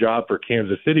getting a job for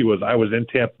Kansas City was I was in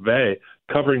Tampa Bay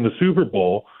covering the Super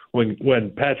Bowl when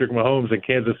Patrick Mahomes and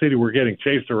Kansas City were getting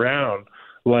chased around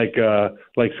like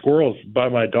squirrels by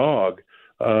my dog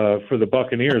for the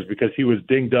Buccaneers because he was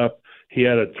dinged up. He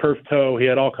had a turf toe. He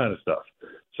had all kind of stuff.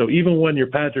 So even when you're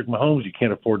Patrick Mahomes, you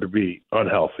can't afford to be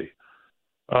unhealthy.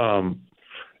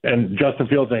 And Justin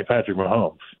Fields ain't Patrick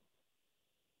Mahomes.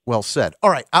 Well said. All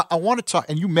right, I want to talk,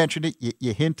 and you mentioned it,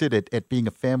 you hinted at being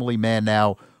a family man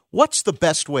now. What's the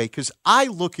best way? Because I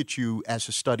look at you as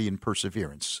a study in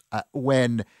perseverance.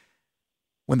 When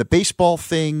the baseball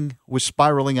thing was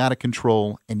spiraling out of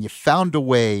control and you found a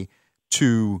way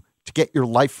to get your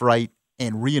life right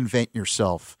and reinvent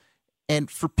yourself, and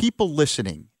for people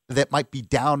listening that might be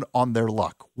down on their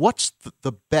luck, what's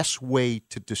the best way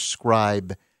to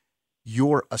describe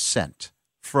your ascent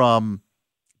from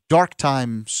dark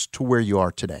times to where you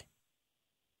are today?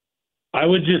 I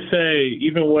would just say,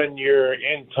 even when you're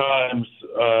in times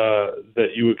that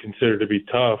you would consider to be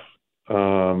tough,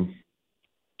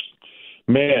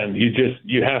 man,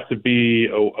 you have to be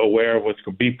aware of what's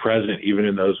going to be present even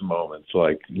in those moments.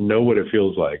 Like, know what it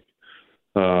feels like.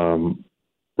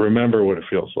 Remember what it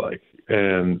feels like.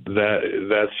 And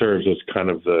that serves as kind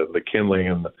of the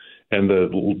kindling and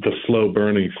the slow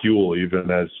burning fuel, even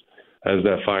as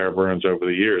that fire burns over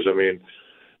the years. I mean,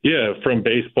 yeah, from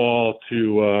baseball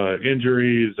to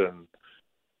injuries and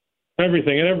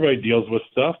everything, and everybody deals with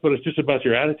stuff, but it's just about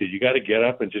your attitude. You got to get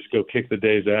up and just go kick the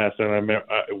day's ass. And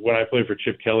when I played for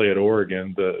Chip Kelly at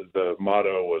Oregon, the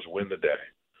motto was "Win the day."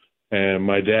 And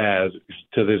my dad,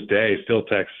 to this day, still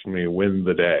texts me "win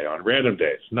the day" on random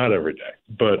days, not every day.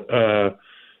 But,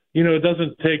 it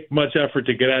doesn't take much effort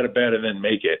to get out of bed and then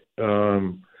make it.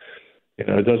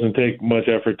 It doesn't take much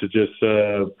effort to just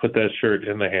put that shirt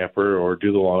in the hamper or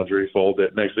do the laundry, fold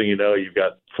it. Next thing you know, you've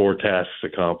got 4 tasks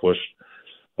accomplished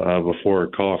before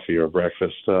coffee or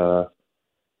breakfast. I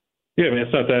mean,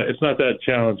 it's not that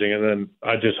challenging. And then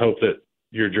I just hope that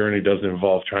your journey doesn't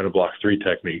involve trying to block 3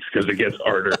 techniques, because it gets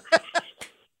harder.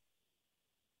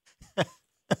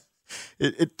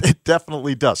 It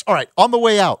definitely does. All right, on the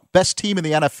way out, best team in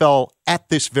the NFL at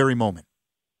this very moment.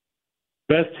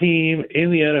 Best team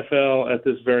in the NFL at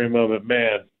this very moment,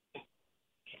 man.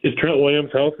 Is Trent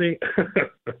Williams healthy?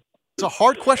 It's a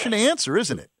hard question to answer,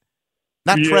 isn't it?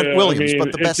 Not Trent Williams,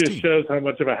 but the best team. It just shows how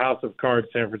much of a house of cards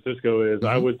San Francisco is. Mm-hmm.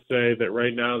 I would say that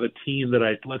right now let's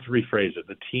rephrase it,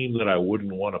 the team that I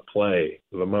wouldn't want to play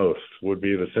the most would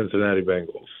be the Cincinnati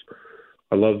Bengals.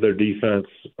 I love their defense.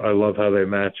 I love how they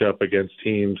match up against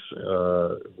teams,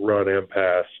 run and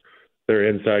pass. Their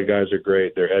inside guys are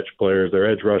great. Their edge players,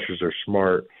 their edge rushers are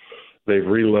smart. They've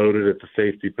reloaded at the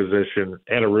safety position.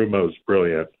 Anarumo's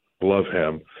brilliant. Love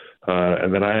him.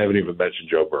 And then I haven't even mentioned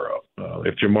Joe Burrow.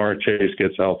 If Jamar Chase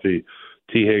gets healthy,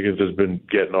 T. Higgins has been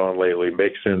getting on lately.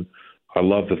 Mixon, I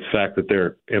love the fact that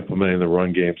they're implementing the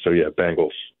run game. So, yeah,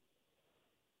 Bengals.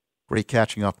 Great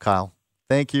catching up, Kyle.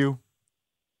 Thank you.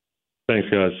 Thanks,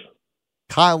 guys.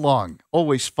 Kyle Long,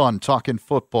 always fun talking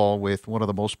football with one of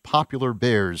the most popular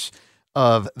Bears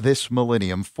of this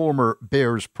millennium, former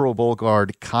Bears Pro Bowl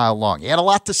guard Kyle Long. He had a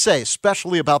lot to say,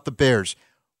 especially about the Bears.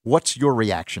 What's your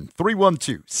reaction?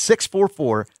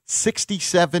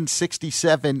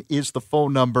 312-644-6767 is the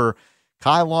phone number.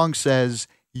 Kyle Long says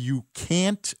you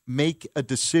can't make a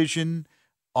decision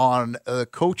on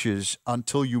coaches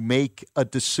until you make a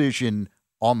decision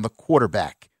on the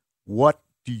quarterback. What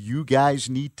do you guys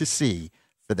need to see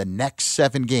for the next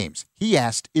 7 games? He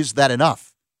asked, is that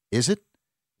enough? Is it?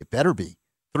 It better be.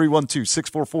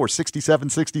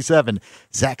 312-644-6767.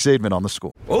 Zach Zaidman on the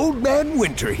Score. Old Man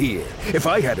Winter here. If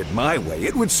I had it my way,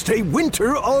 it would stay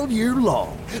winter all year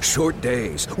long. Short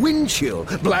days, wind chill,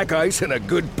 black ice, and a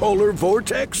good polar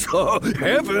vortex. Oh,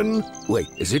 heaven. Wait,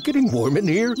 is it getting warm in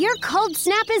here? Your cold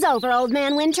snap is over, Old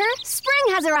Man Winter.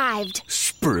 Spring has arrived.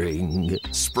 Spring.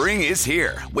 Spring is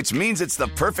here, which means it's the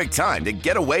perfect time to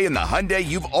get away in the Hyundai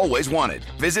you've always wanted.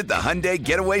 Visit the Hyundai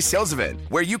Getaway Sales Event,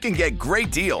 where you can get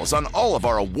great deals on all of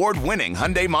our award-winning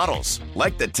Hyundai models,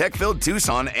 like the tech-filled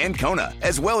Tucson and Kona,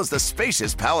 as well as the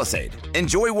spacious Palisade.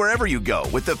 Enjoy wherever you go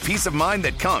with the peace of mind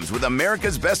that comes with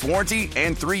America's best warranty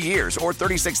and 3 years or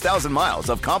 36,000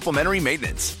 miles of complimentary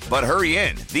maintenance. But hurry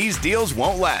in, these deals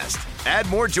won't last. Add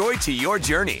more joy to your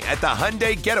journey at the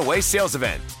Hyundai Getaway Sales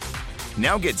Event.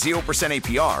 Now get 0%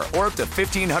 APR or up to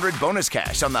 $1,500 bonus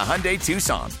cash on the Hyundai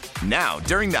Tucson. Now,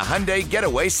 during the Hyundai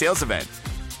Getaway Sales Event.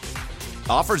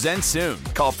 Offers end soon.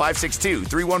 Call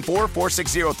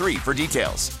 562-314-4603 for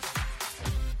details.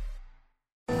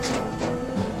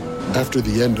 After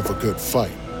the end of a good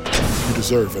fight, you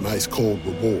deserve an ice-cold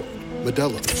reward.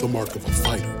 Modelo is the mark of a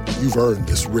fighter. You've earned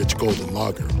this rich golden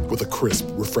lager with a crisp,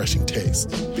 refreshing taste.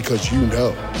 Because you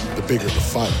know, the bigger the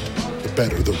fight, the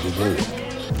better the reward.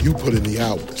 You put in the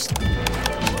hours,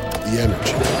 the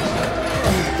energy,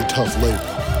 the tough labor.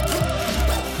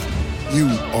 You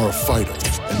are a fighter,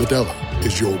 and Modelo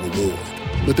is your reward.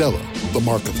 Modelo, the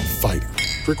mark of a fighter.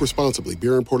 Drink responsibly.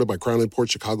 Beer imported by Crown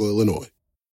Imports, Chicago, Illinois.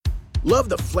 Love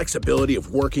the flexibility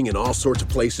of working in all sorts of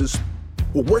places?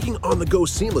 Well, working on the go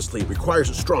seamlessly requires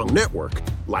a strong network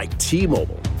like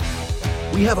T-Mobile.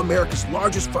 We have America's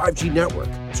largest 5G network,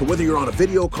 so whether you're on a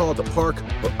video call at the park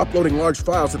or uploading large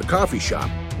files at the coffee shop,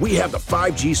 we have the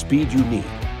 5G speed you need.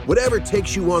 Whatever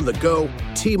takes you on the go,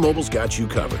 T-Mobile's got you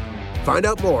covered. Find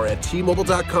out more at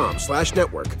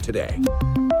T-Mobile.com/network today.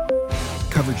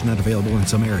 Coverage not available in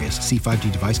some areas. See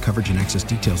 5G device coverage and access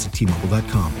details at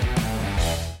T-Mobile.com.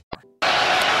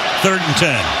 3rd and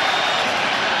 10.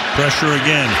 Pressure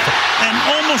again. And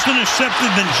almost intercepted,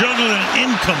 then juggled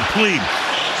and incomplete.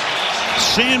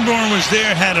 Sanborn was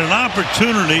there, had an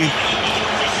opportunity.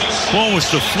 Ball was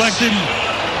deflected.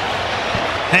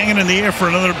 Hanging in the air for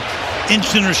another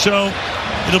instant or so.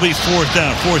 It'll be 4th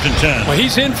down, 4th and 10. Well,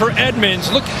 he's in for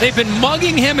Edmonds. Look, they've been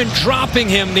mugging him and dropping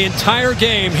him the entire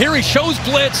game. Here he shows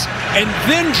blitz and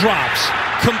then drops.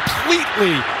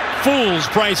 Completely fools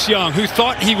Bryce Young, who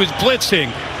thought he was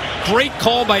blitzing. Great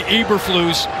call by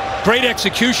Eberflus. Great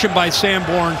execution by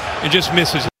Sanborn, and just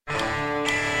misses.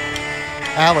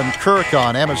 Alan Kirk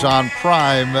on Amazon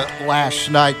Prime last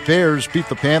night. Bears beat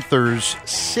the Panthers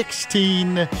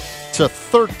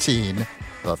 16-13.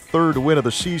 The 3rd win of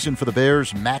the season for the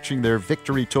Bears, matching their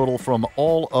victory total from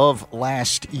all of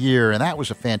last year. And that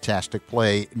was a fantastic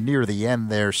play near the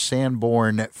end there.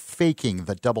 Sanborn faking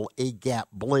the double A-gap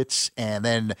blitz and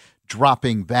then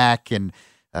dropping back. And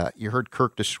you heard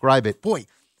Kirk describe it. Boy,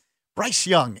 Bryce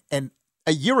Young, and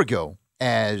a year ago,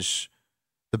 as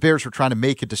the Bears were trying to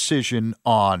make a decision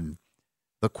on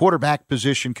the quarterback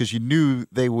position because you knew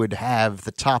they would have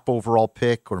the top overall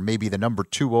pick or maybe the number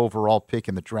 2 overall pick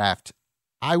in the draft,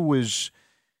 I was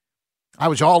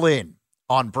all in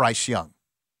on Bryce Young.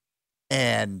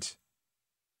 And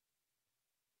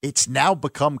it's now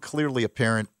become clearly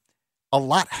apparent a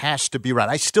lot has to be right.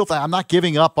 I still think I'm not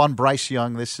giving up on Bryce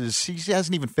Young. He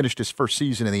hasn't even finished his first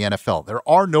season in the NFL. There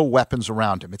are no weapons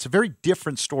around him. It's a very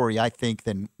different story, I think,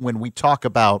 than when we talk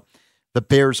about the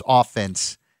Bears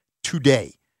offense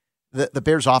today. The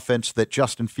Bears offense that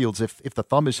Justin Fields, if the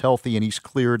thumb is healthy and he's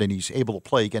cleared and he's able to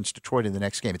play against Detroit in the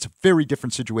next game, it's a very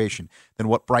different situation than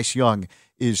what Bryce Young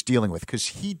is dealing with because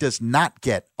he does not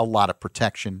get a lot of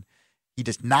protection. He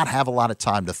does not have a lot of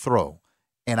time to throw.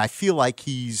 And I feel like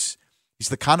he's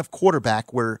the kind of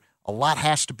quarterback where a lot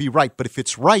has to be right. But if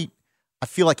it's right, I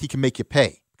feel like he can make you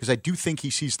pay because I do think he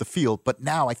sees the field. But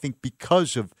now I think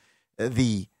because of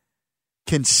the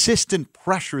consistent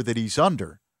pressure that he's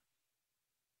under,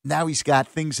 now he's got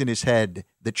things in his head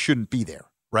that shouldn't be there,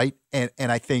 right? And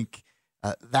I think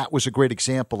that was a great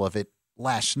example of it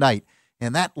last night.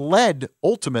 And that led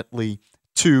ultimately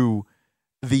to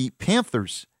the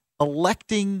Panthers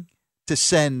electing to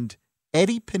send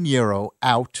Eddie Pinheiro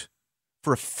out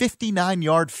for a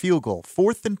 59-yard field goal,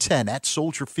 4th and 10 at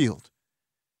Soldier Field.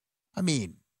 I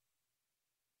mean,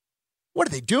 what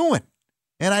are they doing?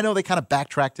 And I know they kind of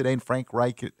backtracked today, and Frank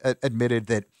Reich admitted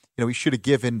that he should have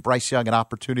given Bryce Young an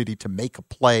opportunity to make a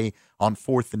play on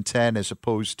 4th and 10 as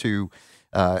opposed to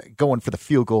going for the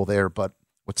field goal there. But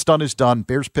what's done is done.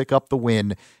 Bears pick up the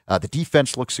win. The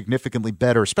defense looks significantly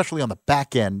better, especially on the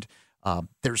back end.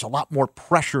 There's a lot more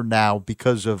pressure now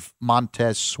because of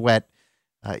Montez Sweat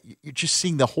You're just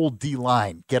seeing the whole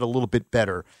D-line get a little bit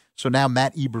better. So now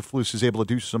Matt Eberflus is able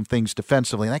to do some things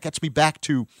defensively. And that gets me back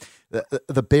to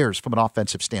the Bears from an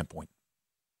offensive standpoint.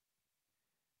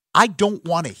 I don't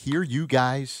want to hear you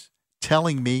guys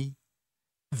telling me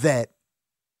that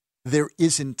there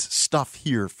isn't stuff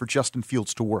here for Justin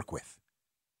Fields to work with.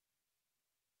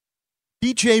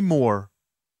 DJ Moore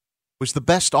was the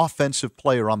best offensive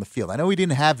player on the field. I know he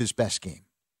didn't have his best game,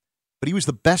 but he was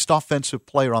the best offensive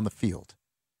player on the field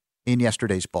in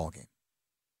yesterday's ballgame.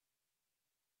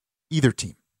 Either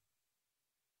team.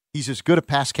 He's as good a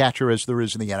pass catcher as there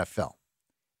is in the NFL.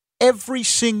 Every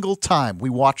single time we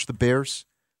watch the Bears,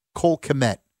 Cole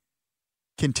Kmet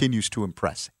continues to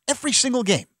impress. Every single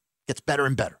game gets better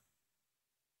and better.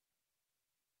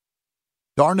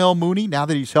 Darnell Mooney, now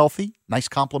that he's healthy, nice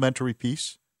complimentary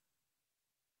piece.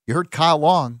 You heard Kyle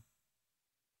Long,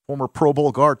 former Pro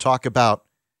Bowl guard, talk about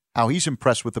how he's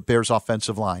impressed with the Bears'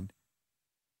 offensive line.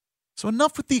 So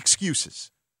enough with the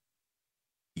excuses.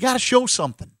 You got to show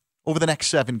something over the next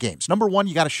 7 games. Number one,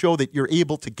 you got to show that you're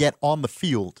able to get on the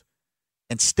field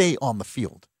and stay on the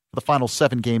field for the final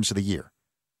 7 games of the year.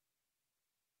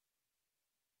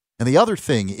 And the other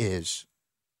thing is,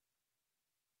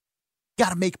 you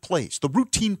got to make plays, the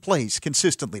routine plays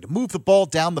consistently to move the ball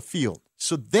down the field.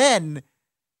 So then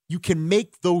you can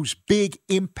make those big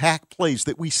impact plays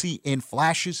that we see in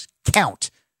flashes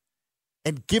count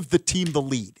and give the team the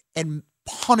lead and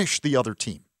punish the other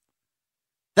team.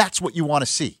 That's what you want to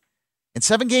see. And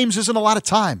 7 games isn't a lot of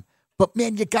time, but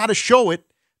man, you got to show it,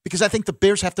 because I think the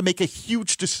Bears have to make a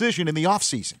huge decision in the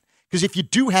offseason. Because if you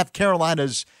do have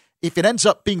Carolina's, if it ends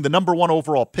up being the number 1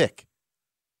 overall pick,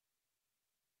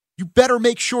 you better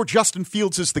make sure Justin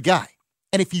Fields is the guy.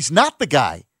 And if he's not the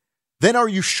guy, then are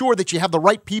you sure that you have the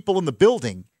right people in the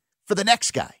building for the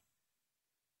next guy?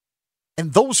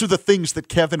 And those are the things that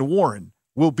Kevin Warren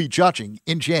will be judging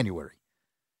in January.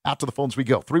 Out to the phones we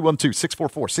go.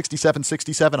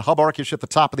 312-644-6767. Hub Arkish at the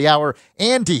top of the hour.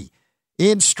 Andy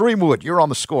in Streamwood, you're on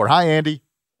the score. Hi, Andy.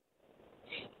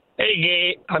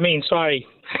 Hey, sorry.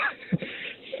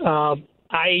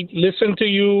 I listened to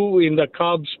you in the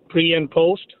Cubs pre and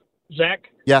post, Zach.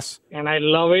 Yes. And I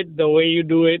love it, the way you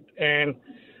do it. And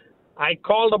I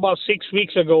called about 6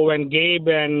 weeks ago when Gabe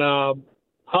and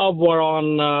Hub were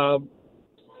on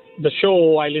the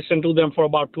show. I listened to them for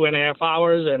about 2.5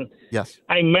 hours. And yes,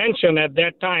 I mentioned at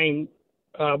that time,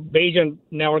 Bajan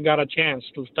never got a chance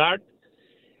to start.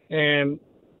 And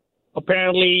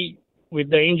apparently, with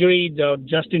the injury that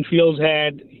Justin Fields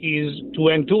had, he's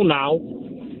 2-2 now.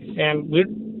 And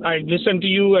I listened to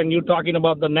you, and you're talking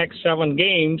about the next 7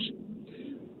 games.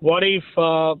 What if,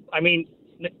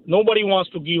 nobody wants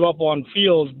to give up on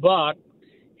Fields, but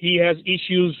he has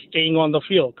issues staying on the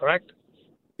field, correct?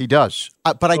 He does.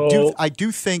 But I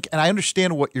do think, and I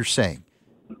understand what you're saying,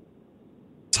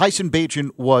 Tyson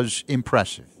Bagent was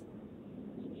impressive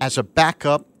as a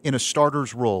backup in a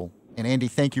starter's role. And Andy,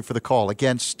 thank you for the call,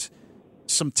 against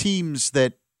some teams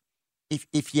that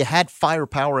if you had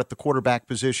firepower at the quarterback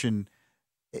position,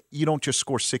 you don't just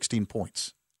score 16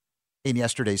 points in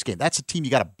yesterday's game. That's a team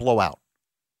you got to blow out.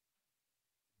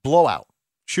 Blowout.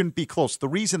 Shouldn't be close. The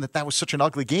reason that was such an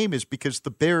ugly game is because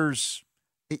the Bears,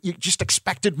 you just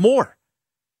expected more.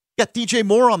 You got DJ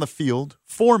Moore on the field,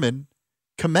 Foreman,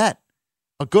 Kmet,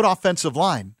 a good offensive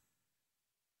line.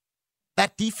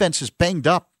 That defense is banged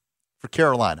up for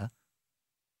Carolina.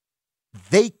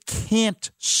 They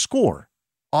can't score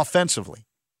offensively.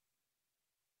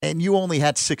 And you only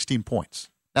had 16 points.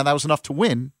 Now, that was enough to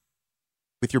win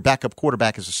with your backup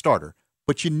quarterback as a starter.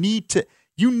 But you need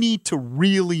to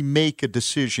really make a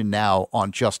decision now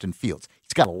on Justin Fields.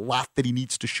 He's got a lot that he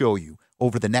needs to show you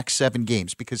over the next 7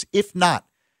 games, because if not,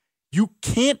 you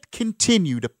can't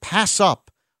continue to pass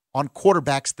up on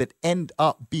quarterbacks that end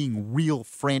up being real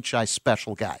franchise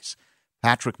special guys.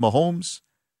 Patrick Mahomes,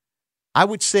 I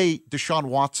would say Deshaun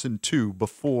Watson too,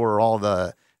 before all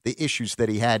the issues that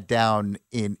he had down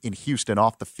in Houston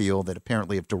off the field that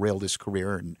apparently have derailed his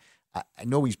career. And I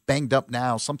know he's banged up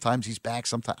now. Sometimes he's back.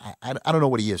 Sometimes I don't know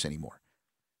what he is anymore.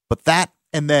 But that,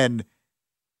 and then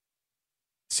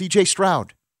C.J.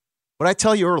 Stroud. What I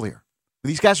tell you earlier,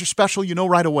 these guys are special, you know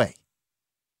right away.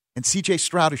 And C.J.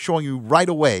 Stroud is showing you right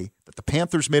away that the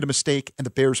Panthers made a mistake and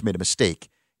the Bears made a mistake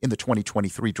in the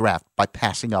 2023 draft by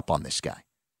passing up on this guy.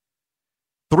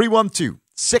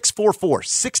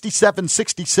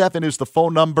 312-644-6767 is the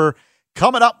phone number.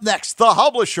 Coming up next, the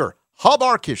Hublisher. Hub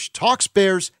Arkish talks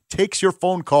Bears, takes your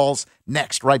phone calls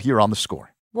next right here on The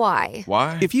Score. Why?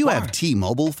 Why? If you have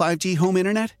T-Mobile 5G home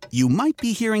internet, you might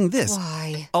be hearing this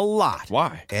Why? a lot.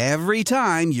 Why? Every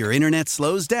time your internet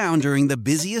slows down during the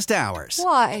busiest hours.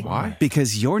 Why? Why?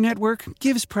 Because your network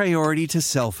gives priority to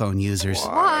cell phone users.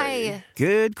 Why?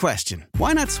 Good question.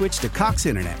 Why not switch to Cox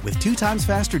Internet with 2 times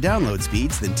faster download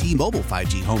speeds than T-Mobile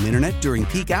 5G home internet during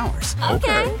peak hours?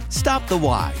 Okay. Stop the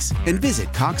whys and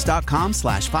visit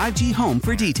cox.com/5G home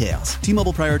for details.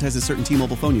 T-Mobile prioritizes certain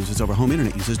T-Mobile phone users over home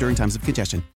internet users during times of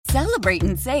congestion. Celebrate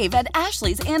and save at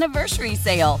Ashley's Anniversary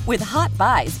Sale. With Hot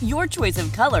Buys, your choice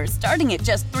of colors starting at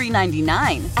just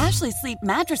 $3.99. Ashley Sleep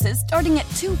mattresses starting at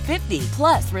 $2.50.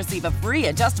 Plus, receive a free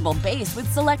adjustable base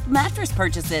with select mattress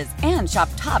purchases. And shop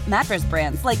top mattress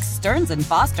brands like Stearns &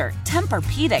 Foster,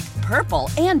 Tempur-Pedic,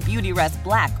 Purple, and Beautyrest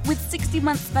Black with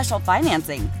 60-month special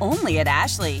financing. Only at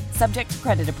Ashley. Subject to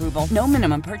credit approval. No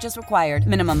minimum purchase required.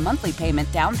 Minimum monthly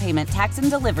payment, down payment, tax, and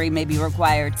delivery may be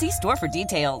required. See store for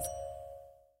details.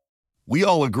 We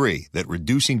all agree that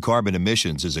reducing carbon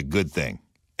emissions is a good thing.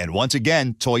 And once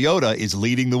again, Toyota is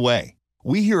leading the way.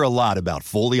 We hear a lot about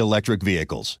fully electric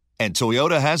vehicles, and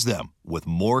Toyota has them, with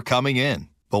more coming in.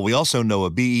 But we also know a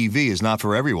BEV is not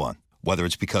for everyone, whether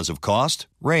it's because of cost,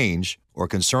 range, or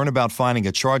concern about finding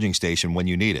a charging station when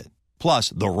you need it. Plus,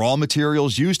 the raw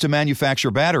materials used to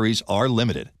manufacture batteries are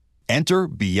limited. Enter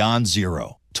Beyond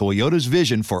Zero, Toyota's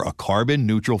vision for a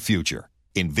carbon-neutral future.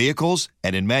 In vehicles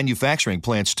and in manufacturing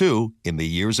plants, too, in the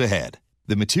years ahead.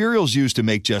 The materials used to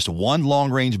make just one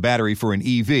long-range battery for an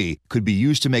EV could be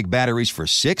used to make batteries for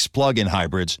 6 plug-in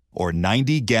hybrids or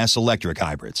 90 gas-electric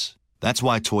hybrids. That's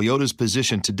why Toyota's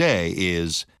position today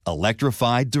is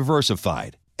electrified,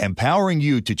 diversified, empowering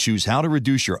you to choose how to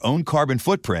reduce your own carbon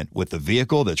footprint with the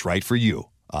vehicle that's right for you,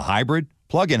 a hybrid,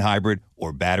 plug-in hybrid,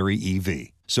 or battery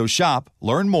EV. So shop,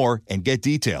 learn more, and get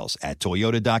details at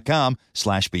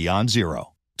toyota.com/beyond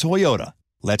zero. Toyota,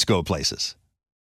 let's go places.